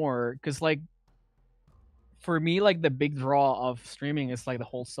tires me more. Because like, for me, like the big draw of streaming is like the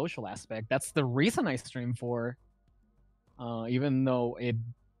whole social aspect. That's the reason I stream for. Even though it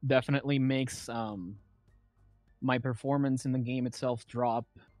definitely makes my performance in the game itself drop,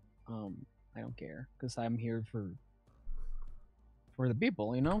 I don't care, because I'm here for the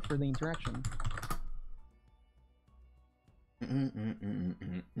people, you know, for the interaction.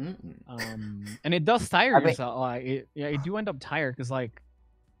 And it does tire yourself. Like, I do end up tired because like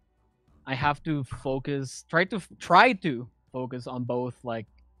I have to focus, try to focus on both like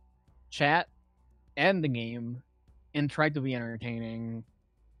chat and the game, and try to be entertaining,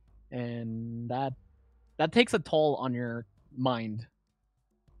 and that takes a toll on your mind.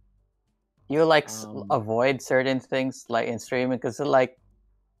 You like avoid certain things like in streaming, because like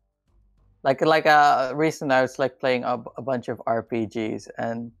recently I was like playing a bunch of RPGs,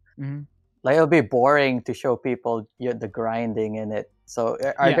 and like it'll be boring to show people the grinding in it. So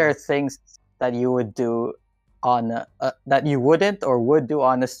are there Yes. things that you would do on that you wouldn't or would do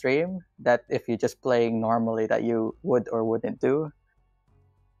on a stream that if you're just playing normally that you would or wouldn't do?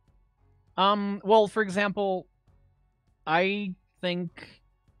 Well, for example, I think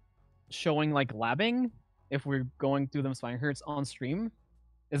showing like labbing, if we're going through them spine hurts on stream,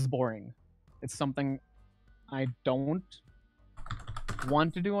 is boring. It's something I don't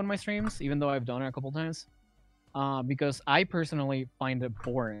want to do on my streams, even though I've done it a couple times. Because I personally find it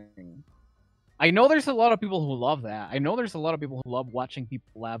boring. I know there's a lot of people who love that. I know there's a lot of people who love watching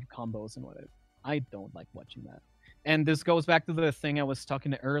people lab combos and whatever. I don't like watching that. And this goes back to the thing I was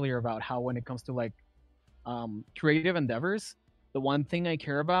talking earlier about how when it comes to like creative endeavors, the one thing I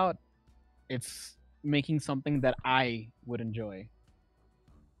care about, it's making something that I would enjoy.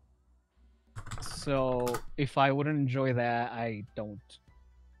 So if I wouldn't enjoy that, I don't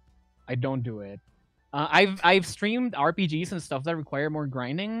do it. I've streamed RPGs and stuff that require more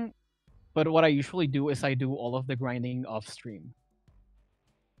grinding, but what I usually do is I do all of the grinding off stream.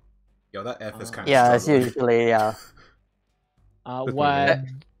 Yo, that F is kind of Yeah, it's struggling. usually What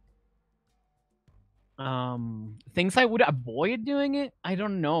things I would avoid doing it? I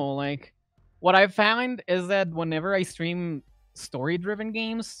don't know. Like what I found is that whenever I stream story-driven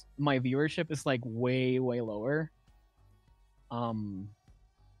games, my viewership is like way lower.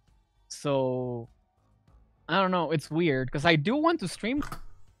 So I don't know, it's weird because I do want to stream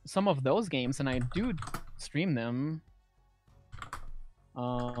some of those games and I do stream them.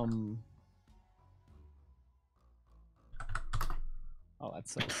 Oh,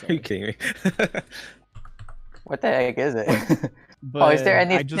 that's so Are you silly. kidding me? what the heck is it? But Oh, is there I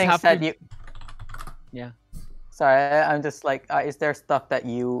any just things have that to... you? Yeah. Sorry, I'm just like, is there stuff that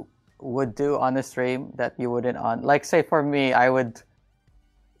you would do on the stream that you wouldn't on? Like, say for me, I would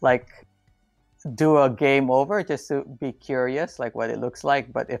like do a game over just to be curious, like what it looks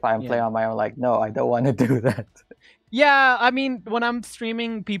like. But if I'm playing Yeah. on my own, like, no, I don't want to do that. Yeah, I mean, when I'm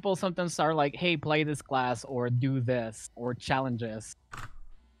streaming, people sometimes are like, hey, play this class or do this or challenges.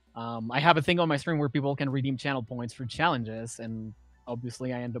 I have a thing on my stream where people can redeem channel points for challenges, and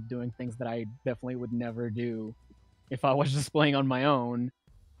obviously I end up doing things that I definitely would never do if I was just playing on my own.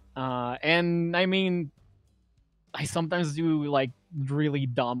 And I mean, I sometimes do like really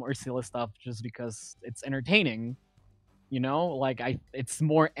dumb or silly stuff just because it's entertaining. You know, like it's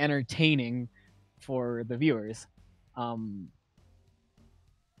more entertaining for the viewers.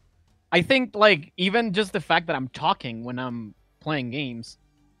 I think like even just the fact that I'm talking when I'm playing games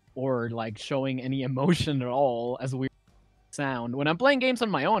or like showing any emotion at all as a weird sound. When I'm playing games on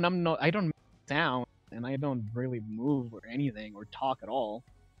my own, I don't make sound and I don't really move or anything or talk at all.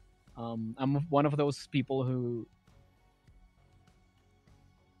 I'm one of those people who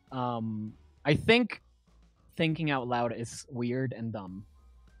I think thinking out loud is weird and dumb.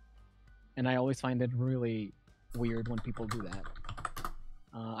 And I always find it really weird when people do that.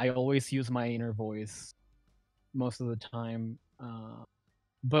 I always use my inner voice most of the time.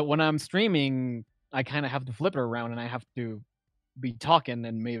 But when I'm streaming, I kind of have to flip it around and I have to be talking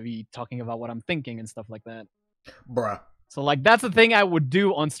and maybe talking about what I'm thinking and stuff like that. Bruh. So like that's the thing I would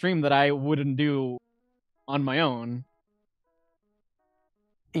do on stream that I wouldn't do on my own.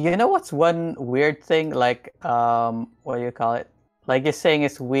 You know what's one weird thing? Like, what do you call it? Like you're saying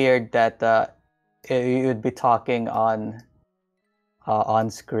it's weird that you'd be talking on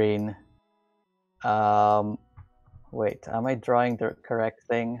screen. Wait, am I drawing the correct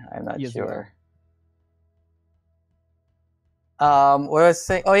thing? I'm not Yes, you sure. What I was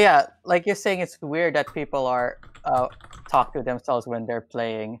saying? Oh yeah, like you're saying it's weird that people are talk to themselves when they're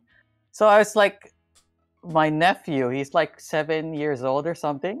playing. So I was like, my nephew, he's like 7 years old or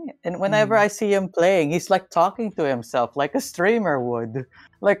something, and whenever I see him playing, he's like talking to himself like a streamer would.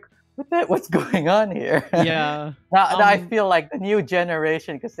 Like, what's going on here? Yeah. now I feel like the new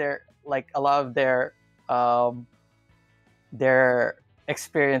generation, because they're like a lot of their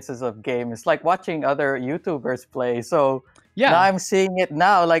experiences of games, like watching other YouTubers play. So yeah, now I'm seeing it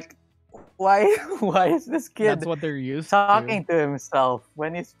now. Like, why is this kid that's what they're used talking to himself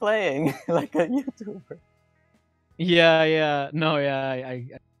when he's playing like a YouTuber? Yeah. No, yeah,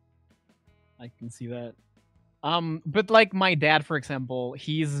 I can see that. But like my dad, for example,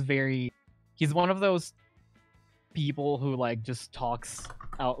 he's one of those people who like just talks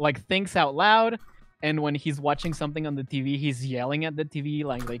out, like thinks out loud, and when he's watching something on the TV, he's yelling at the TV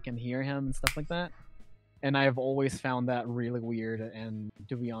like they can hear him and stuff like that. And I've always found that really weird and,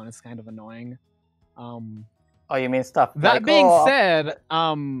 to be honest, kind of annoying. Oh, you mean stuff That like, being said,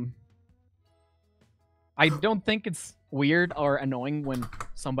 I don't think it's weird or annoying when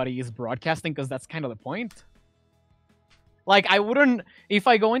somebody is broadcasting, because that's kind of the point. Like, I wouldn't, if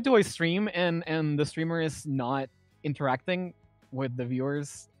I go into a stream and the streamer is not interacting with the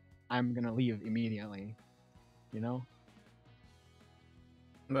viewers, I'm gonna leave immediately. You know?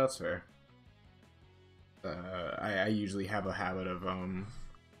 That's fair. I usually have a habit of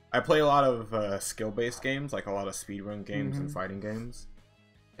I play a lot of skill-based games, like a lot of speedrun games and fighting games,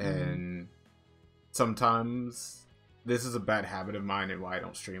 and sometimes this is a bad habit of mine and why I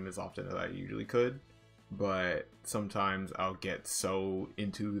don't stream as often as I usually could. But sometimes I'll get so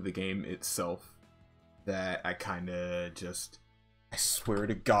into the game itself that I kind of just, I swear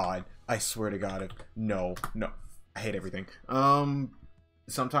to God, no, I hate everything.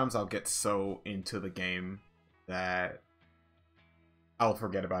 Sometimes I'll get so into the game that I'll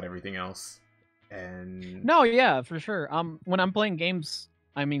forget about everything else. And no, yeah, for sure. When I'm playing games,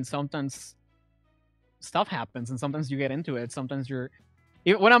 I mean, sometimes stuff happens, and sometimes you get into it. Sometimes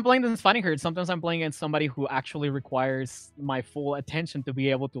when I'm playing this fighting herd, sometimes I'm playing against somebody who actually requires my full attention to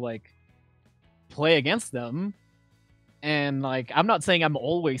be able to like play against them. And like, I'm not saying I'm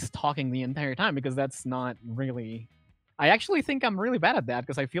always talking the entire time, because that's not really. I actually think I'm really bad at that,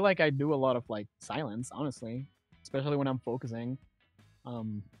 because I feel like I do a lot of like silence, honestly, especially when I'm focusing.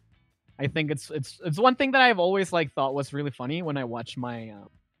 I think it's one thing that I've always like thought was really funny when I watch my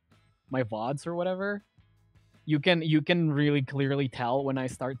my VODs or whatever. You can really clearly tell when I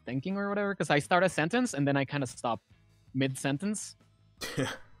start thinking or whatever, because I start a sentence and then I kind of stop mid-sentence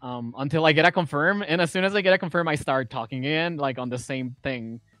until I get a confirm, and as soon as I get a confirm, I start talking again, like on the same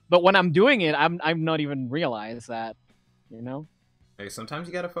thing. But when I'm doing it, I'm not even realize that, you know. Hey, sometimes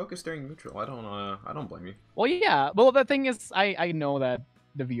you gotta focus during neutral. I don't blame you. Well, yeah. Well, the thing is, I know that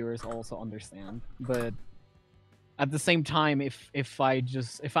the viewers also understand, but at the same time, if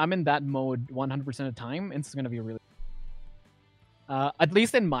I'm in that mode 100% of the time, it's gonna be really. At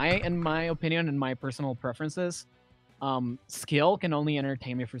least in my opinion and my personal preferences, skill can only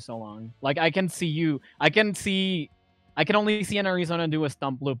entertain me for so long. Like, I can only see an Arizona do a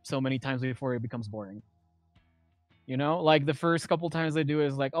stump loop so many times before it becomes boring. You know, like the first couple times they do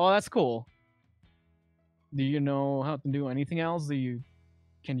is like, oh, that's cool. Do you know how to do anything else?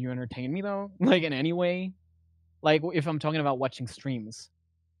 Can you entertain me though? Like, in any way? Like, if I'm talking about watching streams.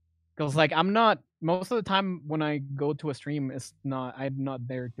 Because like, I'm not, most of the time when I go to a stream, I'm not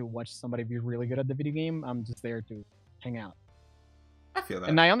there to watch somebody be really good at the video game. I'm just there to hang out. I feel that.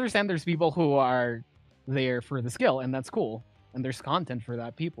 And I understand there's people who are there for the skill, and that's cool. And there's content for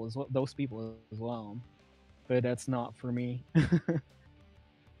those people as well. But that's not for me.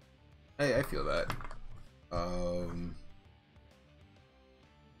 I feel that.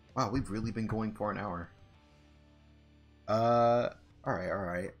 Wow, we've really been going for an hour.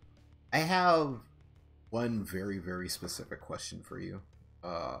 Alright. I have one very, very specific question for you.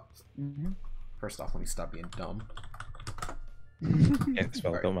 First off, let me stop being dumb. Can't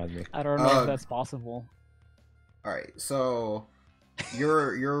spell dumb on me. I don't know if that's possible. Alright, so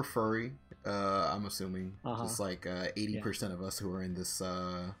you're a furry, I'm assuming. Just like 80% of us who are in this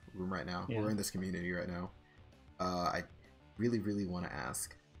room right now, who are in this community right now. I really, really want to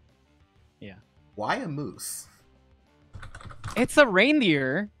ask. Yeah. Why a moose? It's a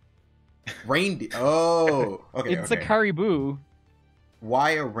reindeer. Reindeer. Oh, okay. It's a caribou.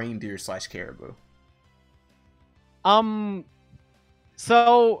 Why a reindeer / caribou?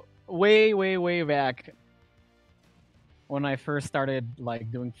 So way back when I first started like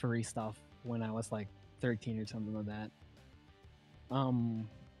doing furry stuff when I was like 13 or something like that.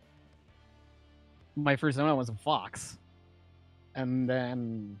 My first one was a fox, and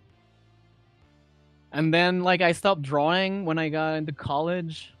then like I stopped drawing when I got into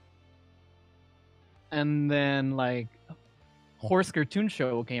college, and then like Horse Cartoon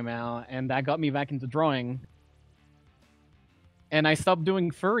Show came out, and that got me back into drawing. And I stopped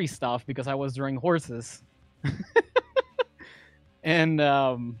doing furry stuff because I was drawing horses. And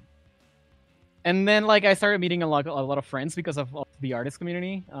then like I started meeting a lot of friends because of the artist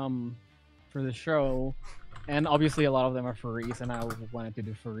community for the show, and obviously a lot of them are furries, and I wanted to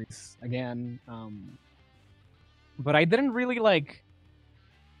do furries again. But I didn't really like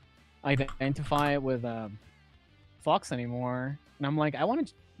identify with Fox anymore, and I'm like, I want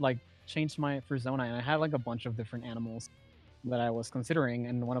to like change my persona, and I had like a bunch of different animals that I was considering,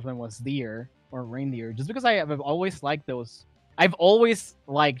 and one of them was deer or reindeer, just because I've always liked those. I've always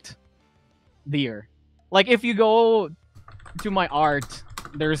liked deer. Like, if you go to my art,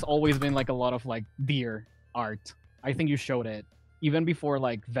 there's always been like a lot of like deer art. I think you showed it even before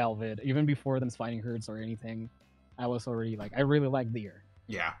like Velvet, even before them Fighting Herds or anything. I was already like, I really like deer.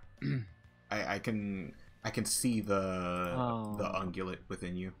 Yeah. I can I can see the ungulate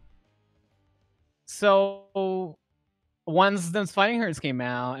within you. So once those Fighting Herds came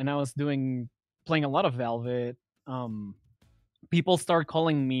out, and I was playing a lot of Velvet, people start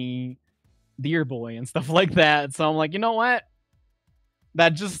calling me Deer Boy and stuff like that. So I'm like, you know what?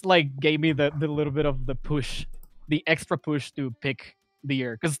 That just like gave me the little bit of the push, the extra push to pick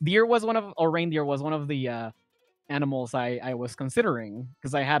deer, because reindeer was one of the animals I was considering,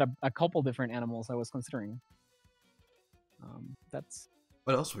 because I had a couple different animals I was considering. That's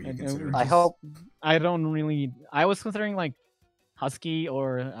What else were you considering? I hope I was considering like husky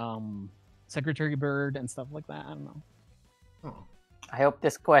or secretary bird and stuff like that. I don't know. Oh. I hope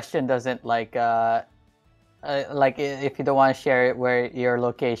this question doesn't like if you don't want to share it where your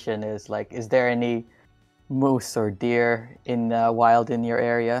location is, like, is there any moose or deer in wild in your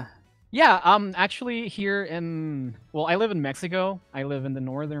area? Yeah, actually here I live in Mexico. I live in the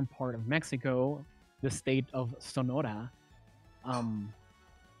northern part of Mexico, the state of Sonora.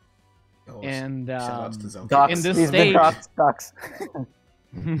 And shout-outs to Zelda. Ducks. in this He's state, been ducks.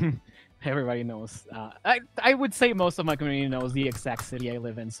 everybody knows. I would say most of my community knows the exact city I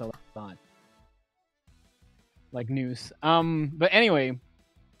live in, so it's not like news. But anyway,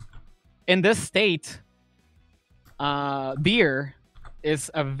 in this state, deer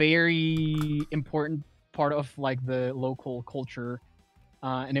is a very important part of like the local culture,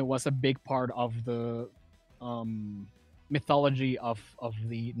 and it was a big part of the mythology of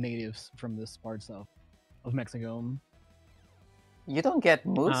the natives from this parts of Mexico. You don't get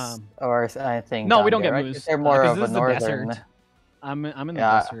moose or anything. No, down we don't there, get right? moose. They're more 'cause of this a is the northern. desert. I'm in the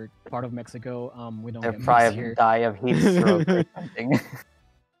Yeah. desert part of Mexico. We don't They're get moose probably here. die of heat stroke or something. We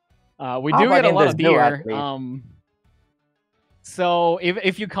How do about get a in lot the of zoo, deer. actually? So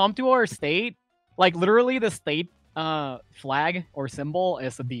if you come to our state, like literally the state flag or symbol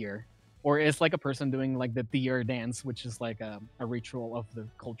is a deer, or it's like a person doing like the deer dance, which is like a ritual of the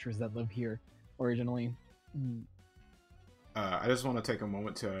cultures that live here originally. I just want to take a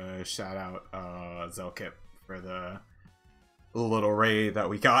moment to shout out Zelkip for the little raid that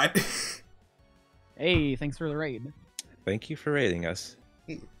we got. Hey, thanks for the raid. Thank you for raiding us.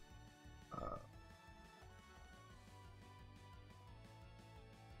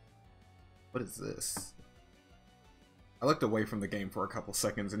 What is this? I looked away from the game for a couple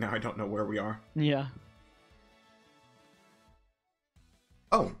seconds and now I don't know where we are. Yeah.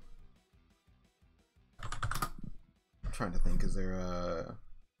 Oh. I'm trying to think, is there a...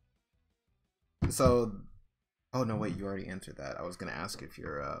 So... Oh no, wait, you already answered that. I was gonna ask if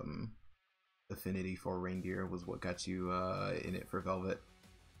your affinity for reindeer was what got you in it for Velvet.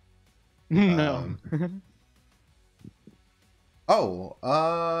 No.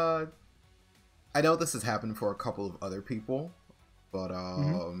 I know this has happened for a couple of other people, but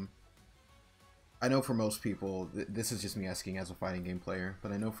I know for most people, this is just me asking as a fighting game player,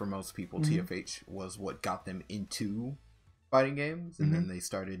 but I know for most people, TFH was what got them into fighting games, and then they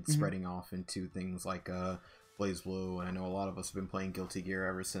started spreading off into things like Blaze Blue, and I know a lot of us have been playing Guilty Gear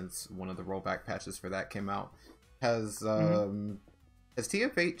ever since one of the rollback patches for that came out. Has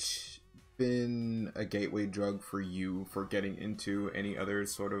TFH been a gateway drug for you for getting into any other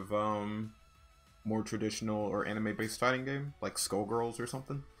sort of more traditional or anime-based fighting game, like Skullgirls or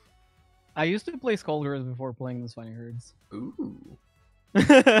something? I used to play Skullgirls before playing this Fighting Herds. Ooh.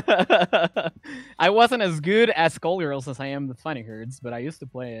 I wasn't as good at Skullgirls as I am with Fighting Herds, but I used to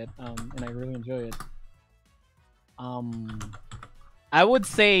play it, and I really enjoy it. I would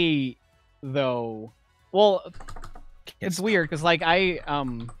say, though, well, it's weird because like I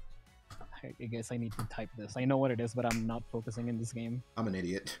guess I need to type this. I know what it is, but I'm not focusing in this game. I'm an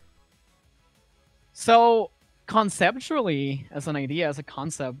idiot. So conceptually, as an idea, as a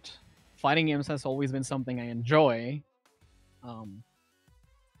concept, fighting games has always been something I enjoy.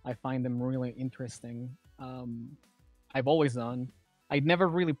 I find them really interesting. I've always done. I'd never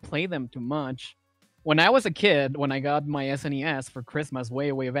really played them too much. When I was a kid, when I got my SNES for Christmas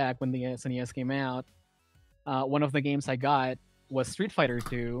way back when the SNES came out, one of the games I got was Street Fighter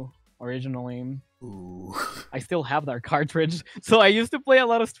 2 originally. Ooh. I still have that cartridge, so I used to play a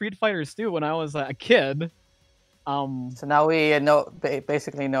lot of Street Fighters 2 when I was a kid. So now we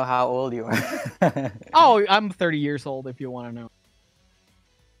basically know how old you are. Oh, I'm 30 years old if you want to know.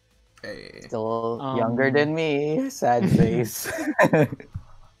 Hey. Still younger than me. Sad face.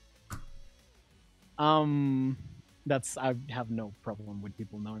 I have no problem with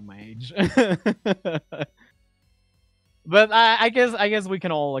people knowing my age. But I guess we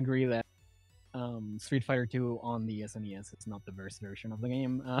can all agree that Street Fighter 2 on the SNES is not the best version of the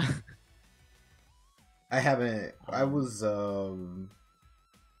game. I haven't. I was.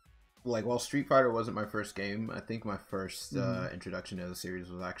 like, while Street Fighter wasn't my first game, I think my first Mhm. introduction to the series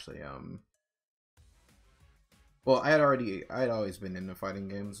was actually well, I had always been into fighting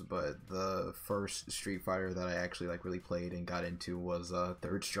games, but the first Street Fighter that I actually like really played and got into was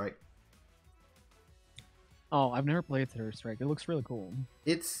Third Strike. Oh, I've never played Third Strike. It looks really cool.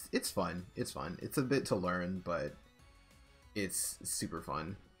 It's fun. It's fun. It's a bit to learn, but it's super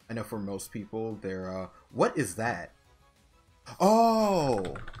fun. I know for most people, they're what is that?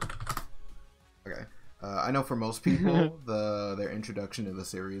 Oh, okay. I know for most people, their introduction to the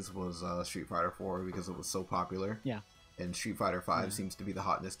series was Street Fighter 4 because it was so popular. Yeah. And Street Fighter 5 Yeah. seems to be the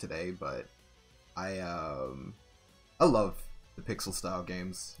hotness today, but I love the pixel style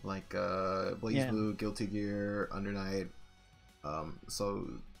games like Blaze Blue, Guilty Gear, Under Night.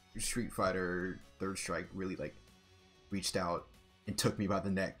 So Street Fighter Third Strike really like reached out and took me by the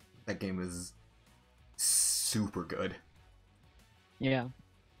neck. That game is super good. Yeah.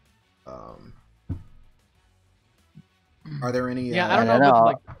 Are there any? Yeah, I don't I know, don't but know.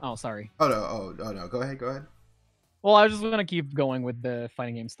 like, oh, sorry. Oh no! Go ahead. Well, I was just gonna keep going with the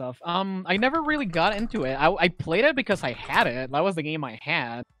fighting game stuff. I never really got into it. I played it because I had it. That was the game I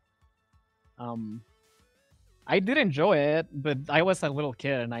had. I did enjoy it, but I was a little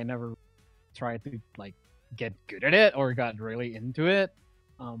kid and I never tried to like get good at it or got really into it.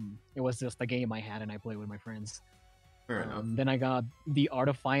 It was just a game I had and I played with my friends. Fair enough. Then I got The Art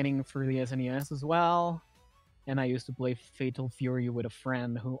of Fighting for the SNES as well. And I used to play Fatal Fury with a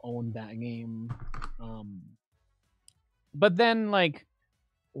friend who owned that game. But then, like,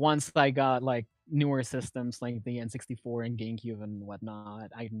 once I got like newer systems like the N64 and GameCube and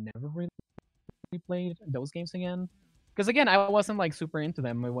whatnot, I never really played those games again. Because again, I wasn't like super into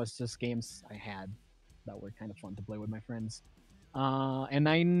them. It was just games I had that were kind of fun to play with my friends. And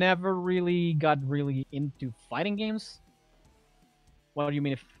I never really got really into fighting games. What do you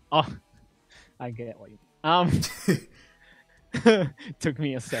mean if? Oh, I get what you. Took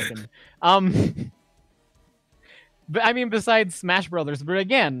me a second. But I mean, besides Smash Brothers, but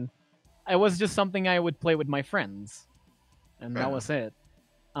again, it was just something I would play with my friends, and that was it.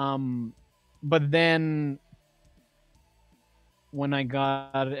 But then when I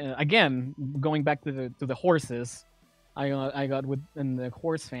got again going back to the horses, I got in the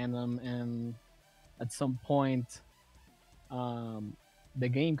horse fandom, and at some point, the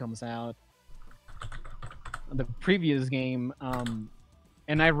game comes out. The previous game,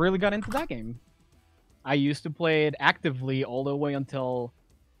 and I really got into that game. I used to play it actively all the way until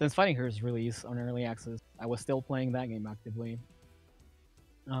Dance Fighting Heroes release on early access. I was still playing that game actively.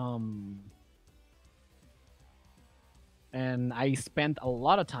 And I spent a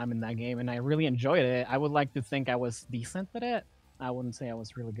lot of time in that game, and I really enjoyed it. I would like to think I was decent at it. I wouldn't say I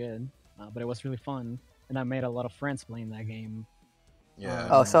was really good, but it was really fun, and I made a lot of friends playing that game. Yeah.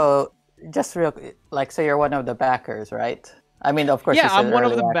 Oh, so just real like, so you're one of the backers, right? I mean, of course. Yeah, you said I'm one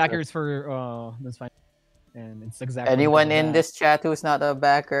of the early access. backers for Dance Fighting. And it's exactly Anyone in that. this chat who's not a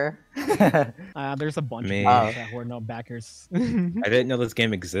backer? There's a bunch Me. of people who are not backers. I didn't know this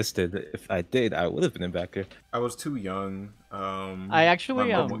game existed. If I did, I would have been a backer. I was too young. I actually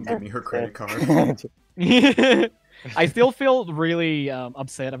my mom wouldn't give me her credit card. I still feel really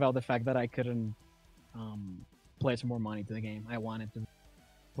upset about the fact that I couldn't pledge more money to the game. I wanted to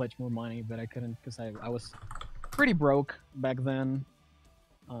pledge more money, but I couldn't because I was pretty broke back then.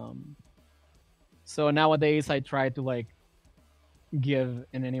 So nowadays I try to like give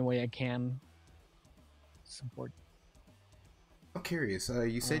in any way I can support. I'm curious.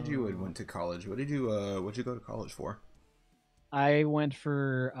 You said you had went to college. What'd you go to college for? I went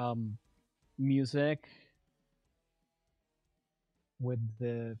for music with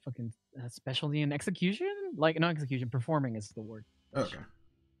the fucking specialty in execution. Like not execution, performing is the word. Okay.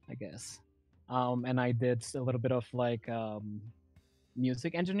 I guess. And I did a little bit of like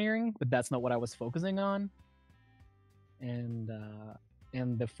music engineering, but that's not what I was focusing on. And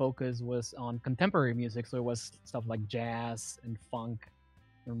the focus was on contemporary music, so it was stuff like jazz and funk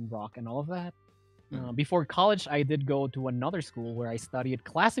and rock and all of that. Before college, I did go to another school where I studied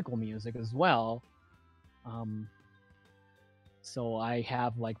classical music as well. So I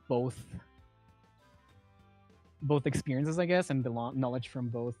have like both experiences, I guess, and the knowledge from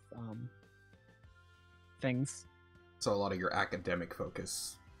both things. So a lot of your academic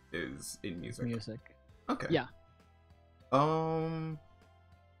focus is in music. Okay. Yeah.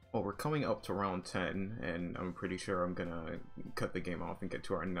 Well, we're coming up to round 10, and I'm pretty sure I'm gonna cut the game off and get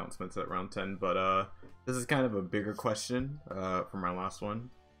to our announcements at round 10. But this is kind of a bigger question from our last one.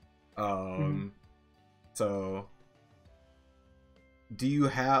 So, do you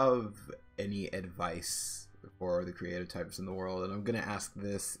have any advice for the creative types in the world, and I'm gonna ask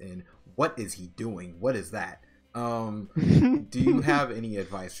this in what is he doing? What is that? Do you have any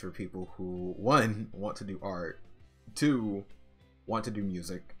advice for people who, 1, want to do art, 2, want to do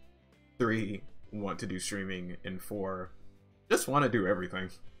music, 3, want to do streaming, and 4, just want to do everything?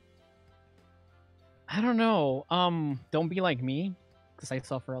 I don't know. Don't be like me, because I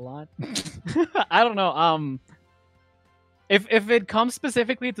suffer a lot. I don't know. If it comes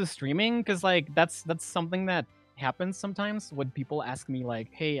specifically to streaming, because like that's something that happens sometimes when people ask me like,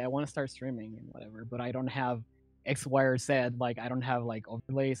 hey, I want to start streaming and whatever, but I don't have X, Y, or Z. Like I don't have like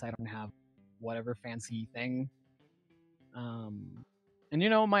overlays. I don't have whatever fancy thing. And you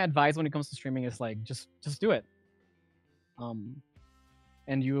know, my advice when it comes to streaming is like just do it.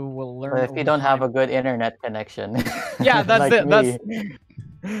 And you will learn. But if you don't have a good internet connection, yeah, that's like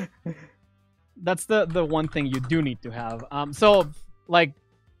it. That's the one thing you do need to have. So like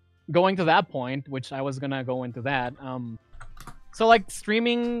going to that point, which I was gonna go into that. So like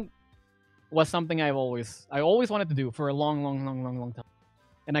streaming was something I always wanted to do for a long time,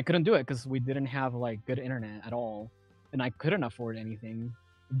 and I couldn't do it because we didn't have like good internet at all, and I couldn't afford anything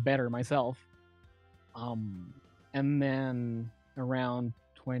better myself. And then around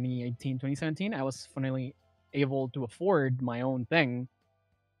 2018, 2017, I was finally able to afford my own thing.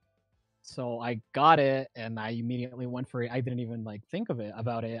 So I got it, and I immediately went for it. I didn't even like think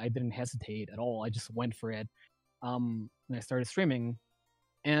about it. I didn't hesitate at all. I just went for it. And I started streaming.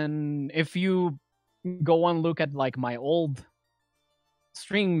 And if you go and look at like my old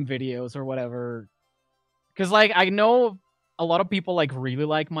stream videos or whatever, because like I know a lot of people like really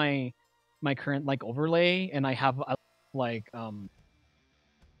like my current like overlay, and I have like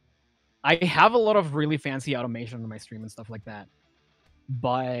I have a lot of really fancy automation on my stream and stuff like that.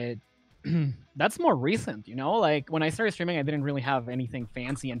 But that's more recent, you know? Like when I started streaming, I didn't really have anything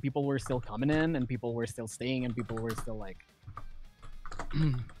fancy, and people were still coming in, and people were still staying, and people were still like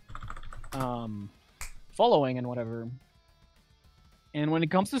following and whatever. And when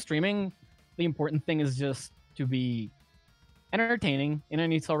it comes to streaming, the important thing is just to be entertaining in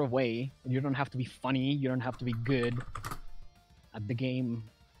any sort of way. You don't have to be funny, you don't have to be good at the game.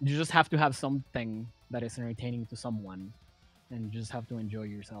 You just have to have something that is entertaining to someone, and you just have to enjoy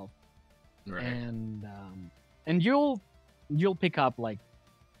yourself. Right. And you'll pick up like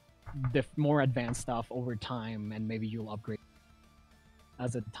the more advanced stuff over time, and maybe you'll upgrade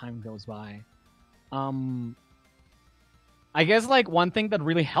as the time goes by. I guess like one thing that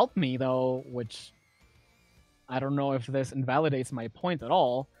really helped me though, which I don't know if this invalidates my point at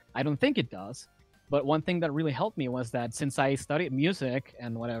all, I don't think it does, but one thing that really helped me was that since I studied music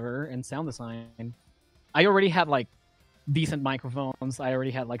and whatever and sound design, I already had like decent microphones. I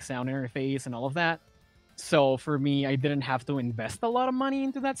already had like sound interface and all of that. So for me, I didn't have to invest a lot of money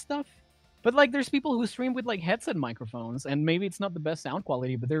into that stuff. But like there's people who stream with like headset microphones, and maybe it's not the best sound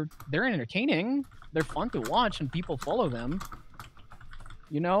quality, but they're entertaining. They're fun to watch, and people follow them.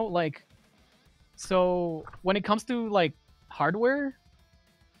 You know, like, so when it comes to like hardware,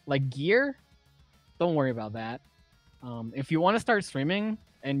 like gear, don't worry about that. If you want to start streaming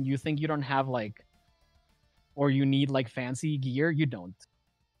and you think you don't have like, or you need like fancy gear, you don't.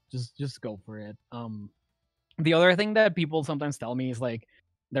 Just go for it. The other thing that people sometimes tell me is like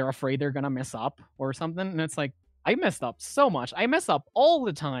they're afraid they're gonna mess up or something, and it's like I messed up so much. I mess up all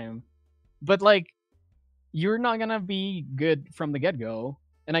the time, but like you're not gonna be good from the get-go.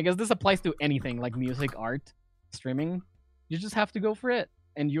 And I guess this applies to anything like music, art, streaming. You just have to go for it,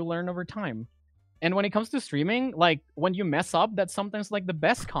 and you'll learn over time. And when it comes to streaming, like when you mess up, that's sometimes like the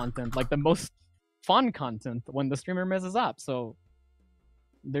best content, like the most fun content when the streamer messes up. So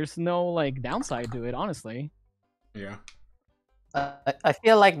there's no like downside to it, honestly. Yeah. I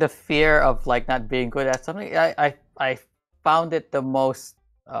feel like the fear of like not being good at something, I found it the most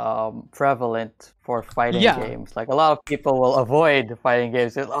prevalent for fighting games. Like a lot of people will avoid fighting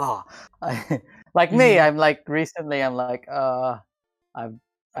games. Like me, I'm like recently I'm like I'm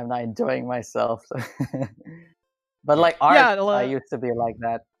not enjoying myself. But like art, I used to be like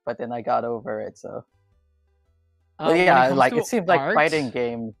that, but then I got over it. So but yeah, like it seems like fighting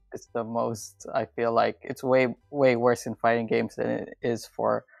game is the most. I feel like it's way worse in fighting games than it is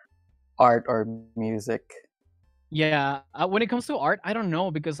for art or music. Yeah, when it comes to art, I don't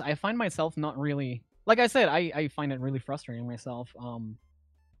know, because I find myself not really, like I said, I find it really frustrating myself.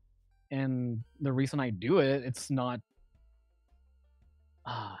 And the reason I do it, it's not.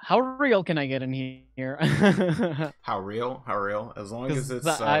 How real can I get in here? How real? How real? As long as it's.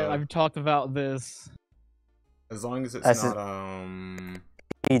 I've talked about this. As long as it's not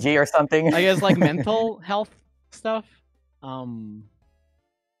PG or something. I guess like mental health stuff.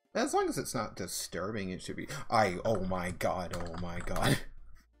 As long as it's not disturbing, it should be. Oh my god.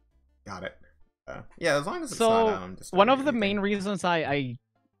 Got it. Yeah, as long as it's not disturbing. One of the main reasons I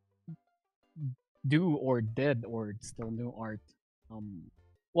do or did or still do art,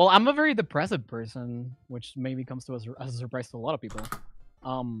 well, I'm a very depressive person, which maybe comes to as a surprise to a lot of people.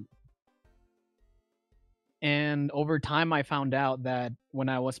 And over time, I found out that when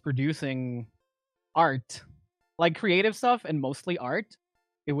I was producing art, like creative stuff and mostly art,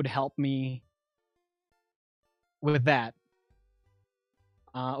 it would help me with that.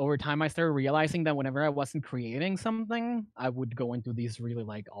 Over time, I started realizing that whenever I wasn't creating something, I would go into these really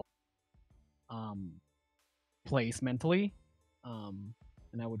like place mentally, and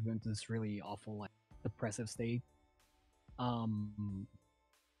I would go into this really awful like depressive state.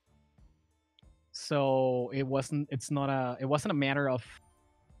 So it wasn't a matter of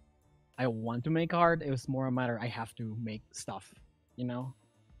I want to make art. It was more a matter I have to make stuff, you know.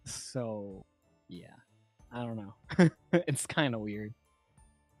 So yeah, I don't know. It's kind of weird.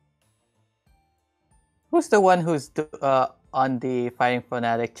 Who's the one who's on the Fighting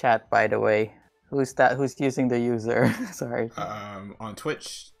Fanatic chat, by the way? Who's that? Who's using the user? Sorry. On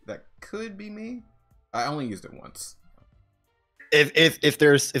Twitch, that could be me. I only used it once. If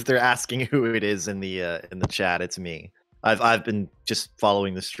they're asking who it is in the chat, it's me. I've been just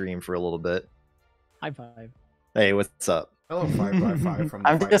following the stream for a little bit. High five. Hey, what's up? Hello, 5x5 from.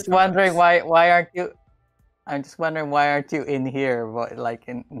 I'm just wondering why aren't you? I'm just wondering why aren't you in here? Like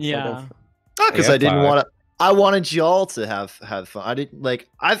instead of. Because I didn't want to. I wanted y'all to have fun. I didn't like.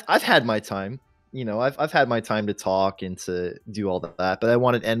 I've had my time. You know, I've had my time to talk and to do all that. But I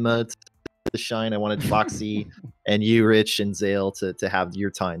wanted Enma to shine. I wanted Foxy and you, Rich and Zale, to have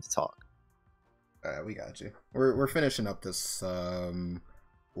your time to talk. We got you. We're finishing up this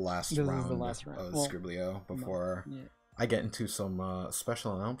last round of skribbl before I get into some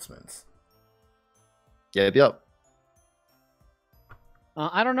special announcements. Yep.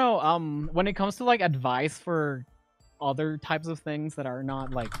 I don't know. When it comes to like advice for other types of things that are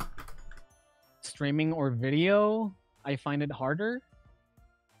not like streaming or video, I find it harder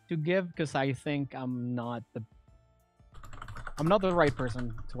to give because I think I'm not the right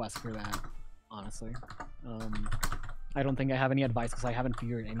person to ask for that. Honestly, I don't think I have any advice because I haven't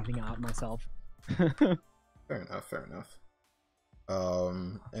figured anything out myself. Fair enough.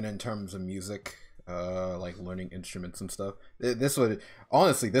 And in terms of music, like learning instruments and stuff, this would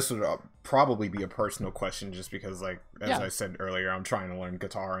probably be a personal question, just because, like, as I said earlier, I'm trying to learn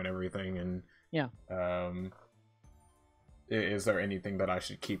guitar and everything, and is there anything that I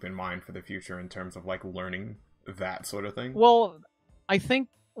should keep in mind for the future in terms of like learning that sort of thing? Well, I think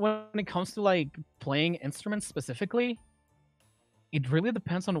when it comes to like playing instruments specifically, it really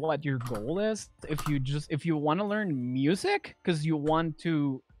depends on what your goal is. If you want to learn music because you want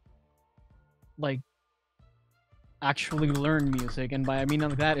to like actually learn music, and by I mean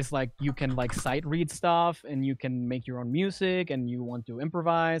like that is like you can like sight read stuff and you can make your own music and you want to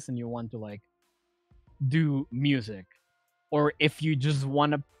improvise and you want to like do music. Or if you just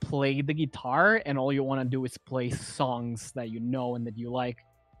want to play the guitar and all you want to do is play songs that you know and that you like,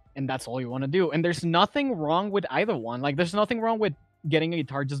 and that's all you want to do. And there's nothing wrong with either one. Like, there's nothing wrong with getting a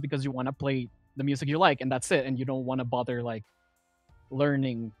guitar just because you want to play the music you like, and that's it, and you don't want to bother, like,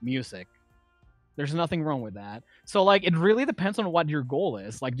 learning music. There's nothing wrong with that. So, like, it really depends on what your goal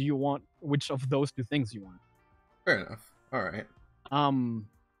is. Like, do you want which of those two things you want? Fair enough. All right.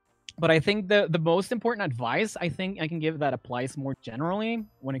 But I think the most important advice I think I can give that applies more generally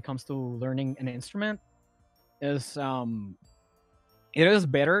when it comes to learning an instrument is it is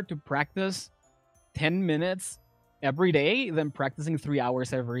better to practice 10 minutes every day than practicing 3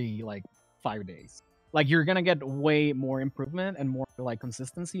 hours every like 5 days. Like, you're gonna get way more improvement and more like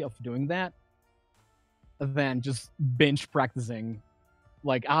consistency of doing that than just binge practicing.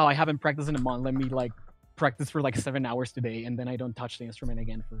 Like, oh, I haven't practiced in a month, let me like practice for like 7 hours today, and then I don't touch the instrument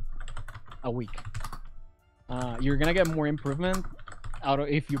again for a week. You're gonna get more improvement out of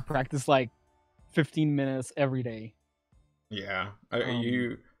if you practice like 15 minutes every day. Yeah,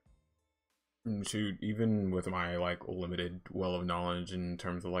 shoot, even with my like limited well of knowledge in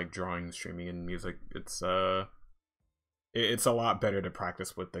terms of like drawing, streaming, and music, it's a lot better to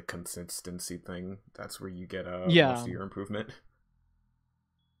practice with the consistency thing. That's where you get most of your improvement.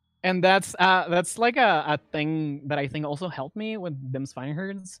 And that's like a thing that I think also helped me with Dim's Fine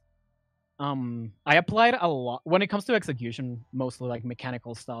Herds. I applied a lot when it comes to execution, mostly like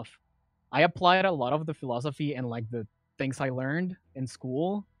mechanical stuff. I applied a lot of the philosophy and like the things I learned in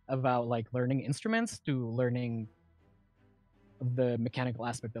school about like learning instruments to learning the mechanical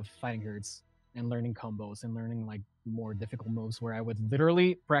aspect of Fighting Herds. and learning combos and learning like more difficult moves where I would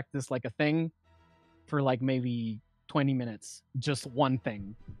literally practice like a thing for like maybe 20 minutes, just one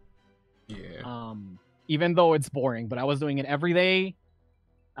thing. Yeah. Even though it's boring, but I was doing it every day.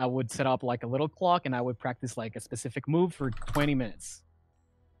 I would set up like a little clock and I would practice like a specific move for 20 minutes.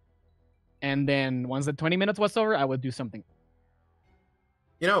 And then once the 20 minutes was over, I would do something.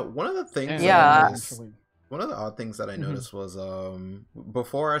 You know, one of the things And Yeah. eventually- one of the odd things that I noticed was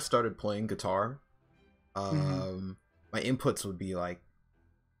before I started playing guitar, my inputs would be like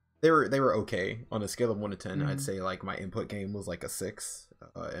they were okay on a scale of 1 to 10. I'd say like my input game was like a 6,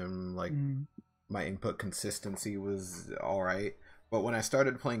 and like my input consistency was all right. But when I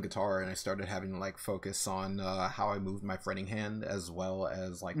started playing guitar and I started having to like focus on how I moved my fretting hand as well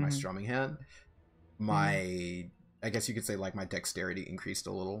as like my strumming hand, my I guess you could say like my dexterity increased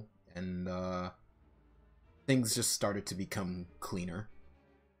a little, and things just started to become cleaner.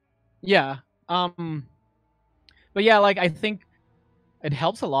 Yeah. But yeah, like I think it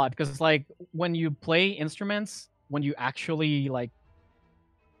helps a lot because like when you play instruments, when you actually like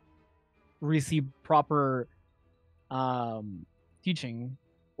receive proper teaching,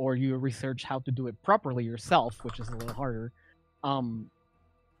 or you research how to do it properly yourself, which is a little harder,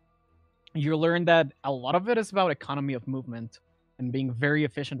 you learn that a lot of it is about economy of movement and being very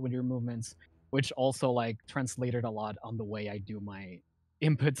efficient with your movements, which also like translated a lot on the way I do my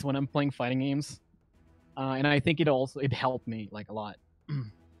inputs when I'm playing fighting games. And I think it helped me like a lot.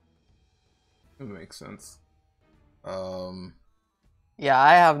 It makes sense. Yeah,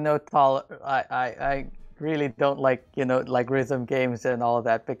 I have no I really don't like, like rhythm games and all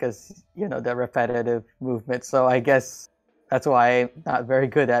that because, the repetitive movement. So I guess that's why I'm not very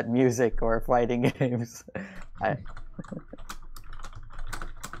good at music or fighting games. Right.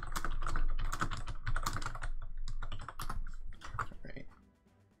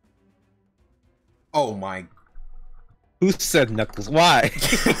 Oh my. Who said Knuckles? Why?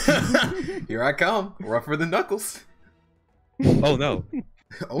 Here I come. Rougher than Knuckles. Oh no.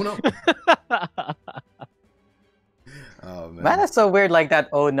 Oh no. Oh man. Man, that's so weird, like that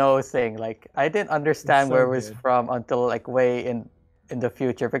oh no thing. Like I didn't understand so where it was good. from until like way in the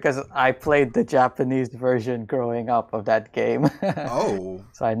future because I played the Japanese version growing up of that game. Oh.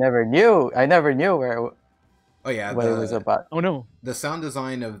 So I never knew where Oh yeah. what it was about. Oh no. The sound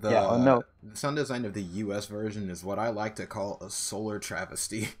design of the no. the sound design of the US version is what I like to call a solar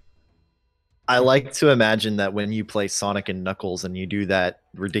travesty. I like to imagine that when you play Sonic and Knuckles and you do that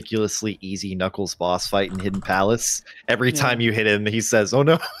ridiculously easy Knuckles boss fight in Hidden Palace, every time you hit him, he says, "Oh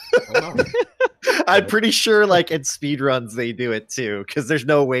no." Oh, no. I'm pretty sure, like in speedruns, they do it too, because there's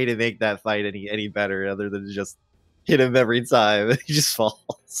no way to make that fight any better other than to just hit him every time and he just falls.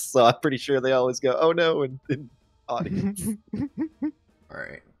 So I'm pretty sure they always go, "Oh no," in audience. All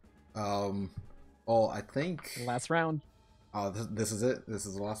right. Well, I think Last round. Oh, this is it. This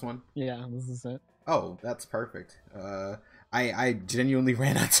is the last one. Yeah, this is it. Oh, that's perfect. I genuinely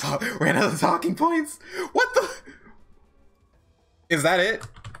ran out of talking points. What the? Is that it?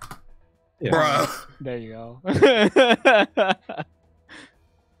 Yeah. Bruh. There you go.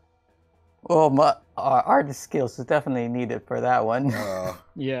 Well, my artist skills is definitely needed for that one.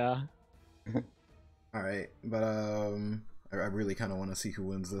 Yeah. All right, but I really kind of want to see who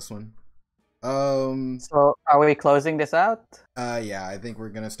wins this one. So, are we closing this out? Yeah, I think we're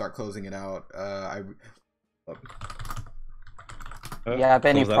gonna start closing it out. You have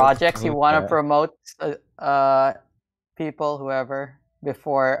any close out. projects you want to Yeah. promote, people, whoever,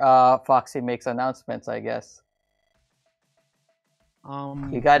 before Foxy makes announcements? I guess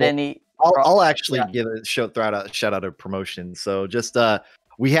you got Well, any? I'll actually Yeah. give a shout out of promotion. So just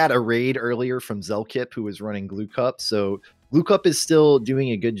we had a raid earlier from Zelkip who was running Glue Cup. So Glue Cup is still doing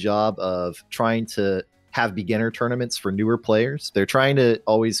a good job of trying to have beginner tournaments for newer players. They're trying to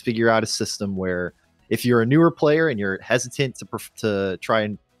always figure out a system where if you're a newer player and you're hesitant to try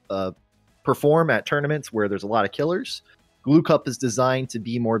and perform at tournaments where there's a lot of killers, Glue Cup is designed to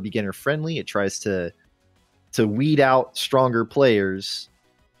be more beginner friendly. It tries to weed out stronger players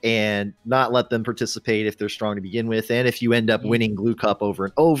and not let them participate if they're strong to begin with. And if you end up winning Glue Cup over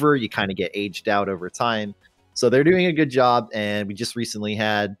and over, you kind of get aged out over time. So they're doing a good job. And we just recently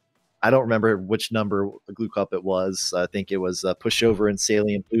had, I don't remember which number Glue Cup it was. I think it was Pushover and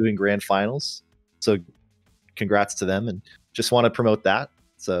Salient Blue in Grand Finals. So congrats to them, and just want to promote that.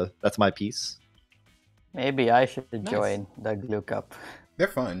 So that's my piece. Maybe I should Nice. join the Glue Cup. They're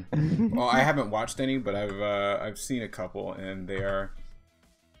fun. Well, I haven't watched any, but I've seen a couple, and they are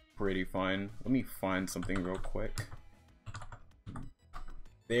pretty fun. Let me find something real quick.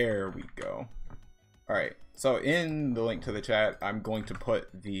 There we go. All right, So in the link to the chat, I'm going to put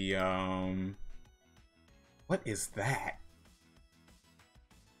the what is that?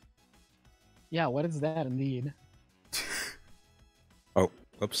 Yeah, what is that indeed? Oh,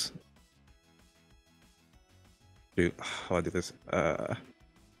 whoops. Dude, how do I do this?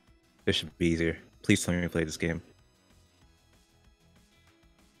 This should be easier. Please tell me to play this game.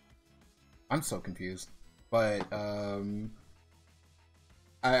 I'm so confused. But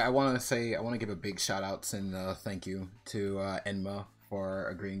I want to give a big shout out and thank you to Enma for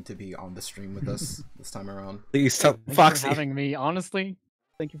agreeing to be on the stream with us this time around. Please tell Thank you Foxy. for having me. Honestly,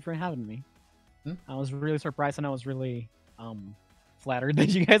 thank you for having me. Hmm? I was really surprised and I was really flattered that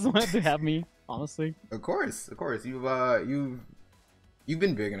you guys wanted to have me. Honestly, Of course. You've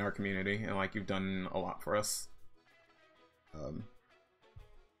been big in our community and like you've done a lot for us.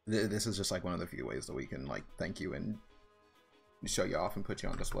 This is just like one of the few ways that we can like thank you and show you off and put you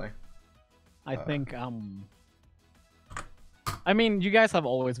on display. I think I mean, you guys have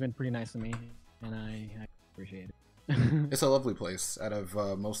always been pretty nice to me, and I appreciate it. It's a lovely place. Out of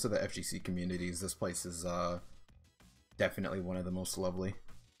most of the FGC communities, this place is definitely one of the most lovely.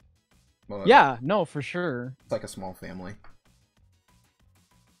 Well, Yeah, no, for sure. it's like a small family.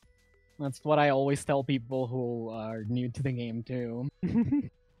 That's what I always tell people who are new to the game too.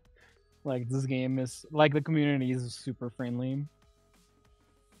 Like this game is like the community is super friendly.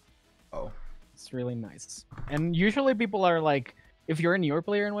 Oh, It's really nice. And usually people are like, if you're a newer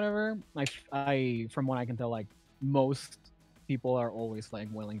player and whatever, I from what I can tell, like most people are always like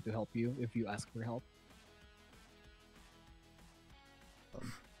willing to help you if you ask for help.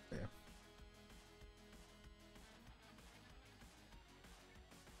 yeah.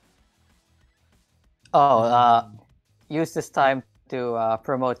 Oh, use this time to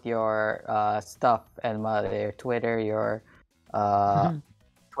promote your stuff and your Twitter, your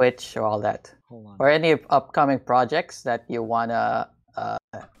Twitch, or all that, Hold on. or any upcoming projects that you wanna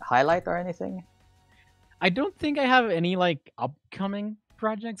highlight or anything. I don't think I have any like upcoming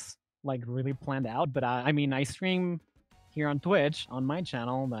projects like really planned out, but I mean I stream here on Twitch on my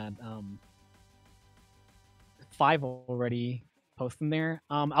channel that 5 already posting there.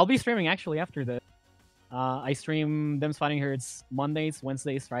 I'll be streaming actually after this. I stream Them's Fighting Herds Mondays,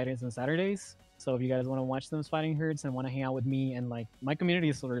 Wednesdays, Fridays, and Saturdays. So if you guys want to watch Them's Fighting Herds and want to hang out with me, and like my community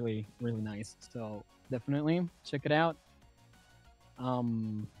is really nice, so definitely check it out.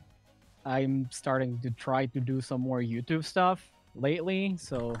 I'm starting to try to do some more YouTube stuff lately,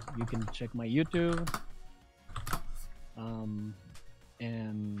 so you can check my YouTube.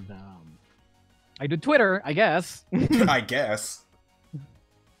 I do Twitter, I guess. I guess.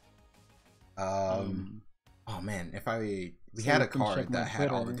 Oh man, if we So had you a can check card my that had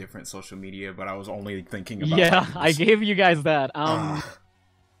all the Twitter. different social media, but I was only thinking about Yeah, like, I gave you guys that. hold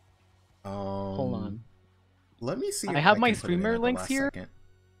Hold on. Let me see. I if have my can put it in streamer at the links last here. second.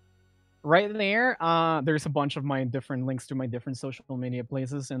 Right there, there's a bunch of my different links to my different social media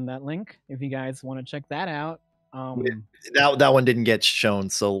places in that link. If you guys want to check that out. That one didn't get shown.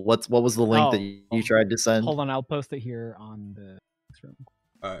 So what was the link that you tried to send? Hold on, I'll post it here on the room.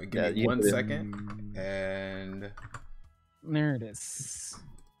 Give me you 1 put it- second, and There it is.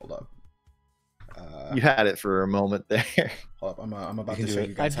 hold up. You had it for a moment there. Hold up. I'm about You to can show do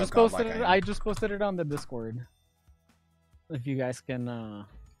you it. I guys how just posted godlike it. I am. I just posted it on the Discord. If you guys can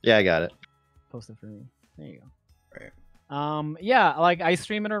Yeah, I got it. post it for me. There you go. Right. Yeah, like I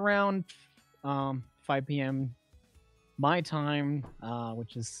stream it around 5 p.m. my time,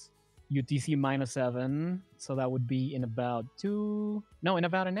 which is UTC -7. So that would be in about in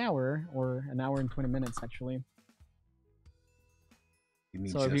about an hour, or an hour and 20 minutes actually. Give me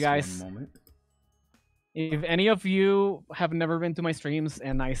So if just you guys- 1 moment. If any of you have never been to my streams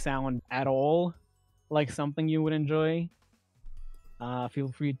and I sound at all like something you would enjoy, feel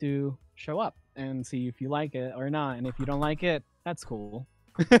free to show up and see if you like it or not. And if you don't like it, that's cool.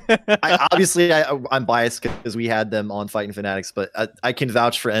 I'm biased because we had them on Fightin Fanatics, but I can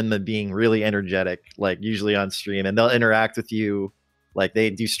vouch for Enma being really energetic, like usually on stream, and they'll interact with you, like they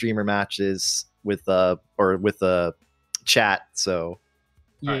do streamer matches with chat. So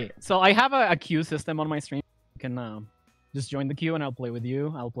Yeah. Alright. So I have a queue system on my stream. You can just join the queue and I'll play with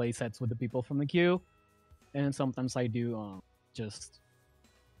you. I'll play sets with the people from the queue, and sometimes I do just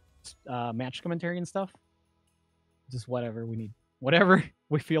match commentary and stuff. Just whatever we need, whatever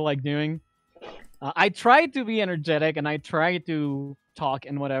we feel like doing. I try to be energetic and I try to talk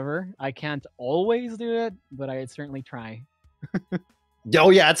and whatever. I can't always do it, but I certainly try. oh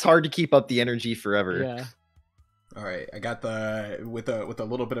yeah, it's hard to keep up the energy forever. Yeah. All right, I got with a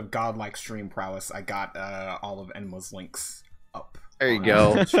little bit of godlike stream prowess. I got all of Enma's links up. There you on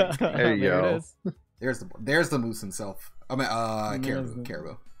go. the stream screen. There you go. It is. There's the moose himself. I mean,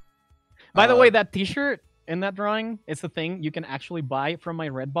 Caribou. By the way, that T-shirt in that drawing, it's a thing you can actually buy from my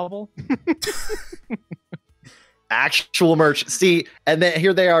Redbubble. Actual merch. See, and then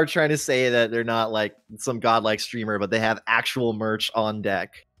here they are trying to say that they're not like some godlike streamer, but they have actual merch on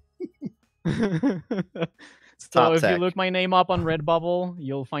deck. So if you look my name up on Redbubble,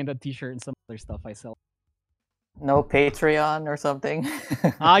 you'll find a T-shirt and some other stuff I sell. No Patreon or something?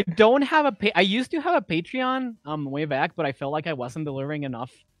 I don't have a I used to have a Patreon way back, but I felt like I wasn't delivering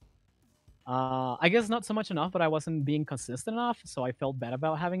enough. I guess not so much enough, but I wasn't being consistent enough, so I felt bad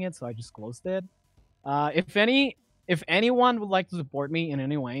about having it, so I just closed it. If anyone would like to support me in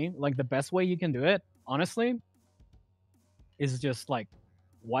any way, like the best way you can do it, honestly, is just like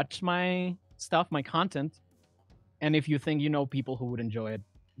watch my stuff, my content, and if you think you know people who would enjoy it,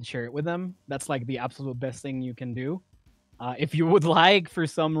 share it with them. That's like the absolute best thing you can do. If you would like, for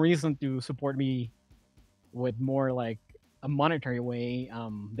some reason, to support me with more like a monetary way,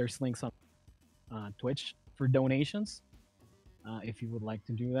 there's links on Twitch for donations. If you would like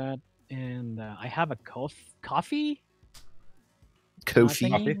to do that. And I have a coffee. Coffee.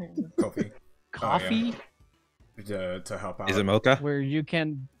 Coffee. Oh, yeah. To help out. Is it mocha? Where you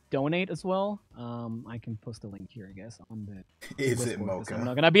can donate as well. I can post a link here, I guess, on the. Is Discord, it mocha? I'm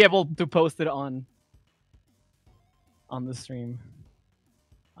not gonna be able to post it on the stream.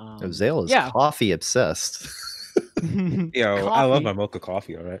 Zale is coffee obsessed. Yo, I love my mocha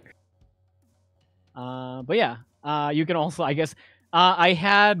coffee. All right. But yeah, you can also, I guess, I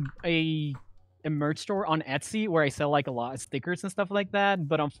had a merch store on Etsy where I sell like a lot of stickers and stuff like that.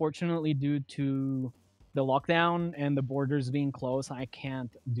 But unfortunately, due to the lockdown and the borders being closed, I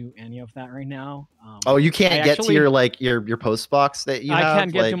can't do any of that right now. Oh, you can't get to your post box that you have? I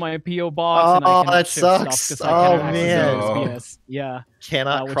can't get to my PO box. Oh, and I that sucks. Oh man. Yeah.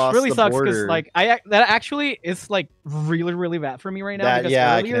 Cannot which cross really the sucks border. like that actually is like really, really bad for me right now, because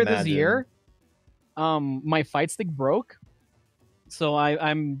earlier this year, my fight stick broke. So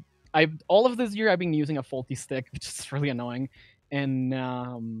I'm all of this year I've been using a faulty stick, which is really annoying.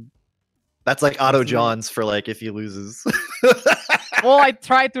 And that's like Auto John's for like if he loses. Well, I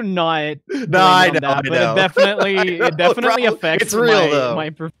try to not. No, I know, that, I but know. it definitely affects it's real, my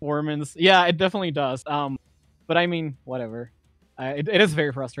performance. Yeah, it definitely does. But I mean, whatever. It is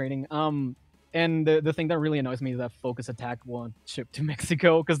very frustrating. And the thing that really annoys me is that Focus Attack won't ship to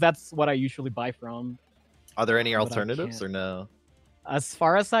Mexico, because that's what I usually buy from. Are there any alternatives or no? As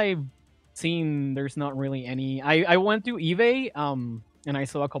far as I've seen, there's not really any. I went to eBay, and I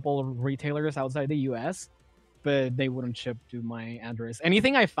saw a couple of retailers outside the US, but they wouldn't ship to my address.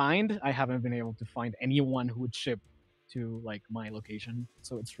 Anything I find, I haven't been able to find anyone who would ship to like my location.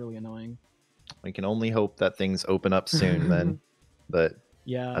 So it's really annoying. We can only hope that things open up soon then. But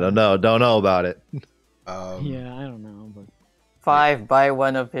yeah, I don't know about it. Yeah, I don't know, but 5, buy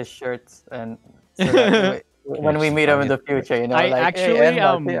one of his shirts, and so that when we meet him in the future, you know, I like, actually hey,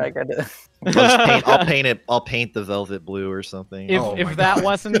 I got it. I'll paint the velvet blue or something. If that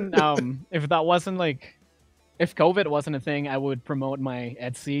wasn't like, if COVID wasn't a thing, I would promote my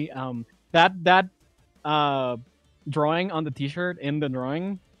Etsy. That drawing on the T-shirt, in the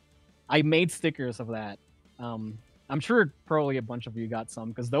drawing, I made stickers of that. I'm sure probably a bunch of you got some,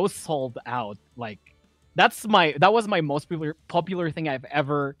 because those sold out. Like that was my most popular thing I've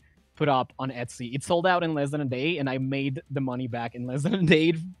ever put up on Etsy. It sold out in less than a day, and I made the money back in less than a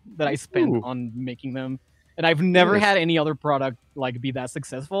day that I spent on making them. And I've never had any other product like be that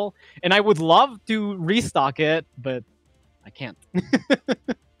successful. And I would love to restock it, but I can't.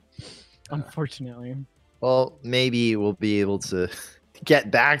 Unfortunately. Well, maybe we'll be able to get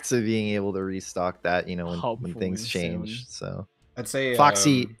back to being able to restock that, you know, when things change. So I'd say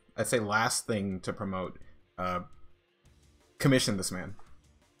Foxy. I'd say last thing to promote, commission this man.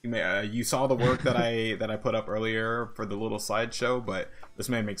 You saw the work that I put up earlier for the little slideshow, but this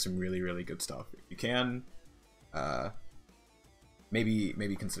man makes some really, really good stuff. If you can,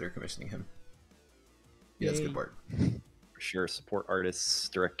 maybe consider commissioning him. He does good work. For sure, support artists,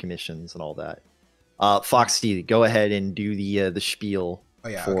 direct commissions, and all that. Foxy, go ahead and do the spiel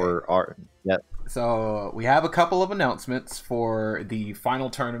for our. Yep. So we have a couple of announcements for the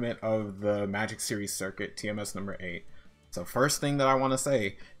final tournament of the Magic Series Circuit, TMS number 8. So first thing that I want to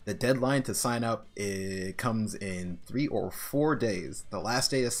say, the deadline to sign up comes in 3 or 4 days. The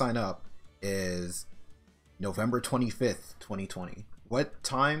last day to sign up is November 25th, 2020. What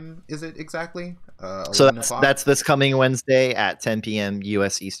time is it exactly? So that's this coming Wednesday at 10 p.m.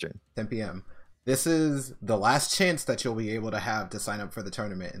 US Eastern. 10 p.m. This is the last chance that you'll be able to have to sign up for the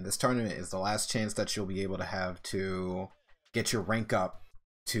tournament. And this tournament is the last chance that you'll be able to have to get your rank up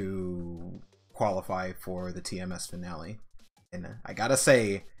to qualify for the TMS finale. And I gotta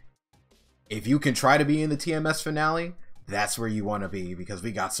say, if you can try to be in the TMS finale, that's where you want to be, because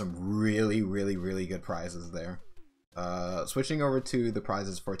we got some really, really, really good prizes there. Switching over to the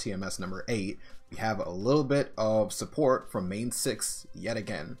prizes for TMS number 8, we have a little bit of support from main 6 yet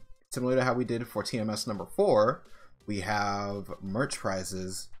again. Similar to how we did for TMS number 4, we have merch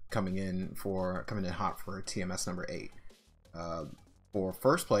prizes coming in hot for TMS number 8. For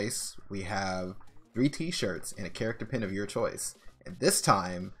first place, we have 3 t-shirts and a character pin of your choice. And this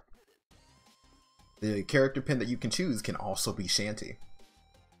time, the character pin that you can choose can also be Shanty.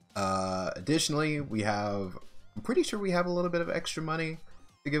 Additionally, I'm pretty sure we have a little bit of extra money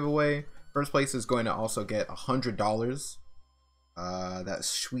to give away. First place is going to also get $100. That's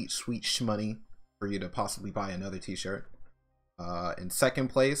sweet, sweet shmoney for you to possibly buy another t-shirt. In second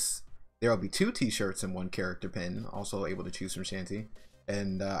place, there will be 2 t-shirts and 1 character pin, also able to choose from Shanty.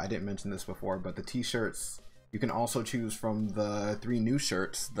 And I didn't mention this before, but the t-shirts, you can also choose from the 3 new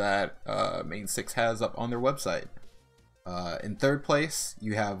shirts that Main 6 has up on their website. In third place,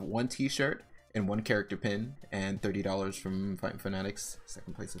 you have 1 t-shirt and 1 character pin and $30 from Foenatics.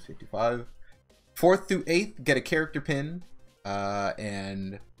 Second place is $55. 4th through 8th get a character pin,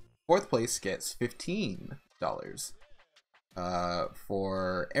 and 4th place gets $15.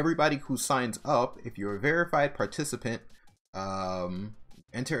 For everybody who signs up, if you're a verified participant,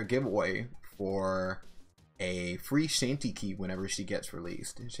 enter a giveaway for a free Shanty key whenever she gets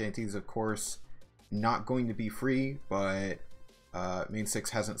released. Shanty's, of course, not going to be free, but Main 6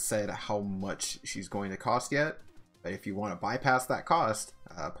 hasn't said how much she's going to cost yet. But if you want to bypass that cost,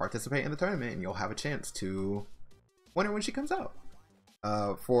 participate in the tournament and you'll have a chance to win her when she comes out.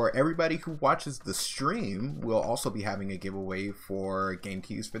 For everybody who watches the stream, we'll also be having a giveaway for game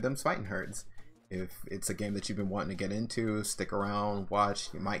keys for them Fightin herds. If it's a game that you've been wanting to get into, stick around, watch,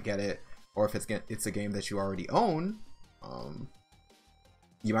 you might get it. Or if it's a game that you already own,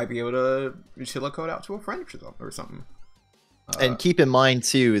 you might be able to chill a code out to a friend or something. And keep in mind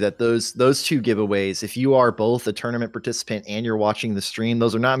too that those 2 giveaways, if you are both a tournament participant and you're watching the stream,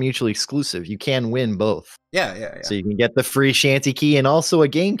 those are not mutually exclusive. You can win both. Yeah. So you can get the free Shanty key and also a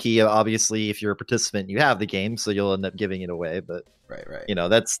game key. Obviously, if you're a participant, you have the game, so you'll end up giving it away. But right. You know,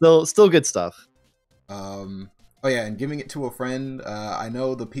 that's still good stuff. Oh yeah, and giving it to a friend. I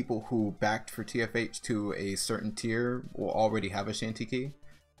know the people who backed for TFH to a certain tier will already have a Shanty key,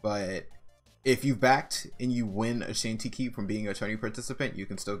 but if you backed and you win a Shanty key from being a tourney participant, you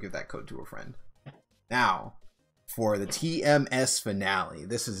can still give that code to a friend. Now, for the TMS finale,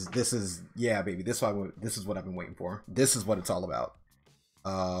 this is yeah, baby. This is what I've been waiting for. This is what it's all about.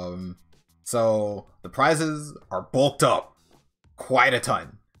 So the prizes are bulked up quite a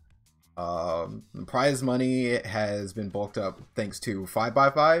ton. The prize money has been bulked up thanks to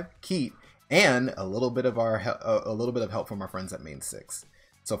 5x5, Keat, and a little bit of help from our friends at Main 6.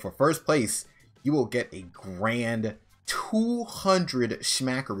 So for first place, you will get a grand 200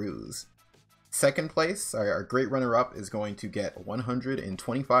 schmackaroos. Second place, our great runner-up, is going to get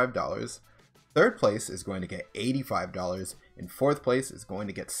 $125. Third place is going to get $85, and fourth place is going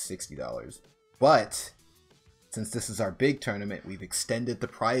to get $60. But since this is our big tournament, we've extended the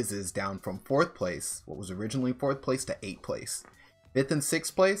prizes down from 4th place, what was originally 4th place, to 8th place. 5th and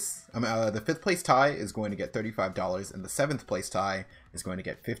 6th place, the 5th place tie is going to get $35, and the 7th place tie is going to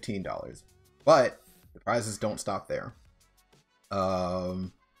get $15. But the prizes don't stop there.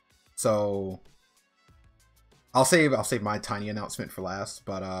 So I'll save my tiny announcement for last,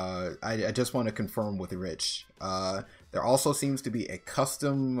 but I just want to confirm with Rich. There also seems to be a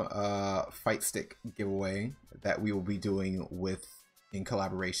custom fight stick giveaway that we will be doing in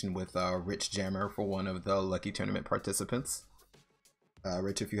collaboration with Rich Jammer for one of the lucky tournament participants.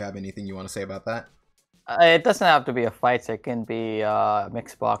 Rich, if you have anything you want to say about that? It doesn't have to be a fight stick. It can be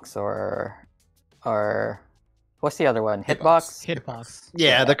mixed box or what's the other one? Hitbox? Hitbox.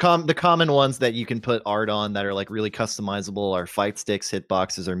 Yeah, the common ones that you can put art on that are like really customizable are fight sticks,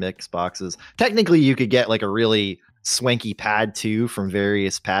 hitboxes, or mix boxes. Technically, you could get like a really swanky pad too from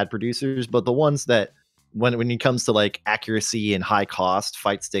various pad producers, but the ones that when it comes to like accuracy and high cost,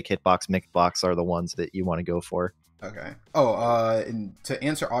 fight stick, hitbox, mix box are the ones that you want to go for. Okay. Oh, and to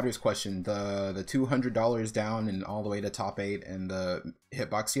answer Otter's question, the $200 down and all the way to top 8 and the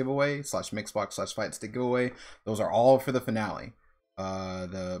hitbox giveaway / mixbox / fight stick giveaway, those are all for the finale.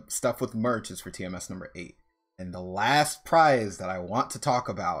 The stuff with merch is for TMS number 8. And the last prize that I want to talk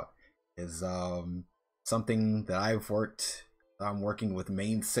about is something that I'm working with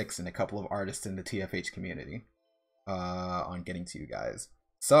Main 6 and a couple of artists in the TFH community on getting to you guys.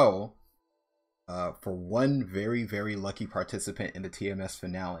 So for one very, very lucky participant in the TMS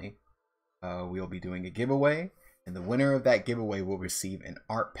finale, we'll be doing a giveaway, and the winner of that giveaway will receive an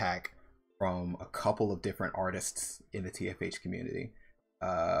art pack from a couple of different artists in the TFH community.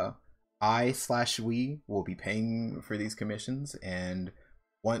 I/we will be paying for these commissions, and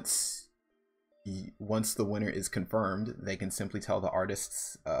once the winner is confirmed, they can simply tell the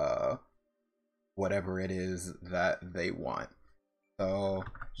artists whatever it is that they want. So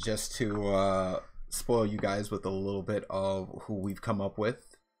just to spoil you guys with a little bit of who we've come up with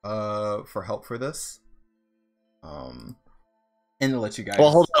for help for this, and to let you guys.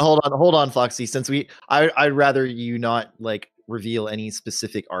 Well, hold on, Foxy. Since I'd rather you not like reveal any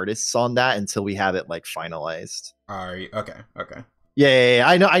specific artists on that until we have it like finalized. Alright, okay. Yeah.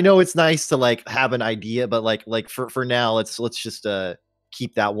 I know it's nice to like have an idea, but like for now, let's just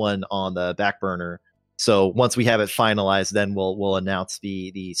keep that one on the back burner. So once we have it finalized, then we'll announce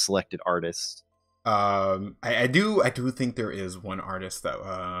the selected artist. I do think there is one artist that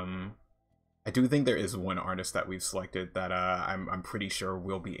we've selected that I'm pretty sure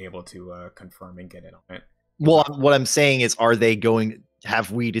we'll be able to confirm and get in on it. Well, what I'm saying is,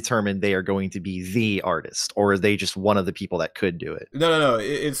 have we determined they are going to be the artist, or are they just one of the people that could do it? No.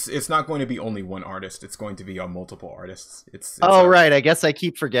 It's not going to be only one artist. It's going to be multiple artists. It's right. I guess I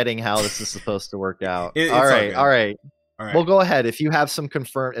keep forgetting how this is supposed to work out. All right. Well, go ahead. If you have some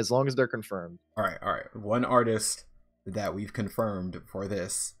confirmed, as long as they're confirmed. All right. One artist that we've confirmed for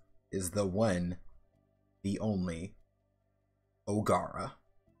this is the one, the only, Ogara.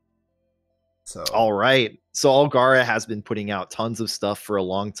 So all right. So Ogara has been putting out tons of stuff for a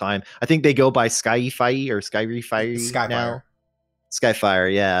long time. I think they go by Skyfire or Skyfire now.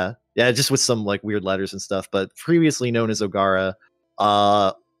 Skyfire, yeah. Yeah, just with some like weird letters and stuff, but previously known as Ogara.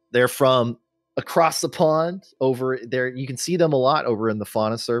 They're from across the pond over there. You can see them a lot over in the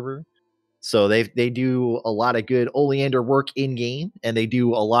Fauna server. So they do a lot of good oleander work in game, and they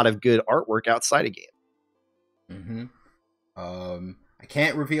do a lot of good artwork outside of game. I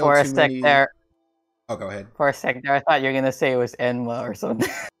can't reveal for too a sec many... there. Oh, go ahead. For a sec there, I thought you were gonna say it was Enma or something.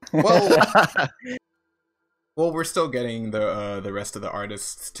 Well, we're still getting the rest of the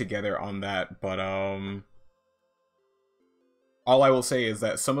artists together on that, but all I will say is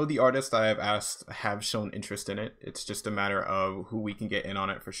that some of the artists I have asked have shown interest in it. It's just a matter of who we can get in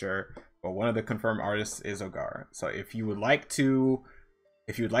on it for sure. But one of the confirmed artists is Ogara. So if you would like to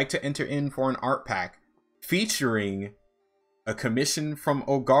enter in for an art pack featuring a commission from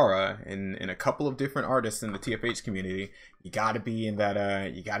Ogara and a couple of different artists in the TFH community, you gotta be in that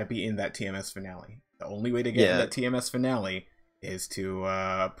TMS finale. The only way to get in that TMS finale is to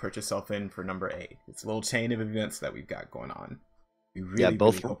purchase yourself in for number 8. It's a little chain of events that we've got going on. We really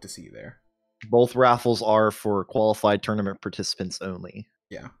hope to see you there. Both raffles are for qualified tournament participants only.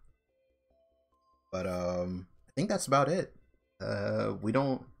 Yeah. But I think that's about it.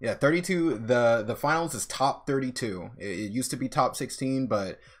 32, the finals is top 32. It used to be top 16,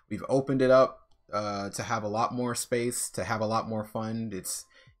 but we've opened it up to have a lot more space, to have a lot more fun. It's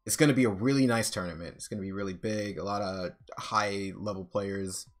going to be a really nice tournament. It's going to be really big, a lot of high level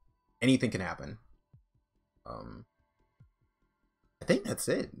players. Anything can happen. I think that's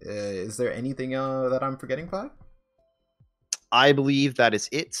it. Is there anything that I'm forgetting, Five? I believe that is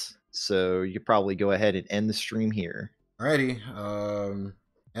it. So you could probably go ahead and end the stream here. Alrighty.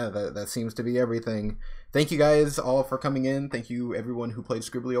 Yeah, that seems to be everything. Thank you guys all for coming in. Thank you everyone who played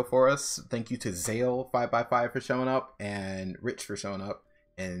skribbl for us. Thank you to Zale 5x5 for showing up, and Rich for showing up.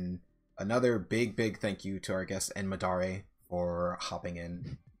 And another big thank you to our guest EnmaDarei for hopping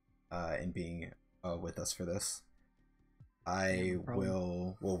in and being with us for this. We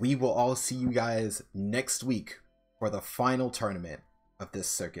will all see you guys next week for the final tournament of this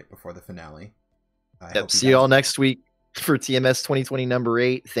circuit before the finale. See you all next week for TMS 2020 number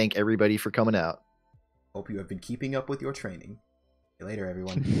 8. Thank everybody for coming out. Hope you have been keeping up with your training. See you later,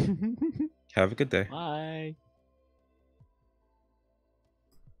 everyone. Have a good day. Bye.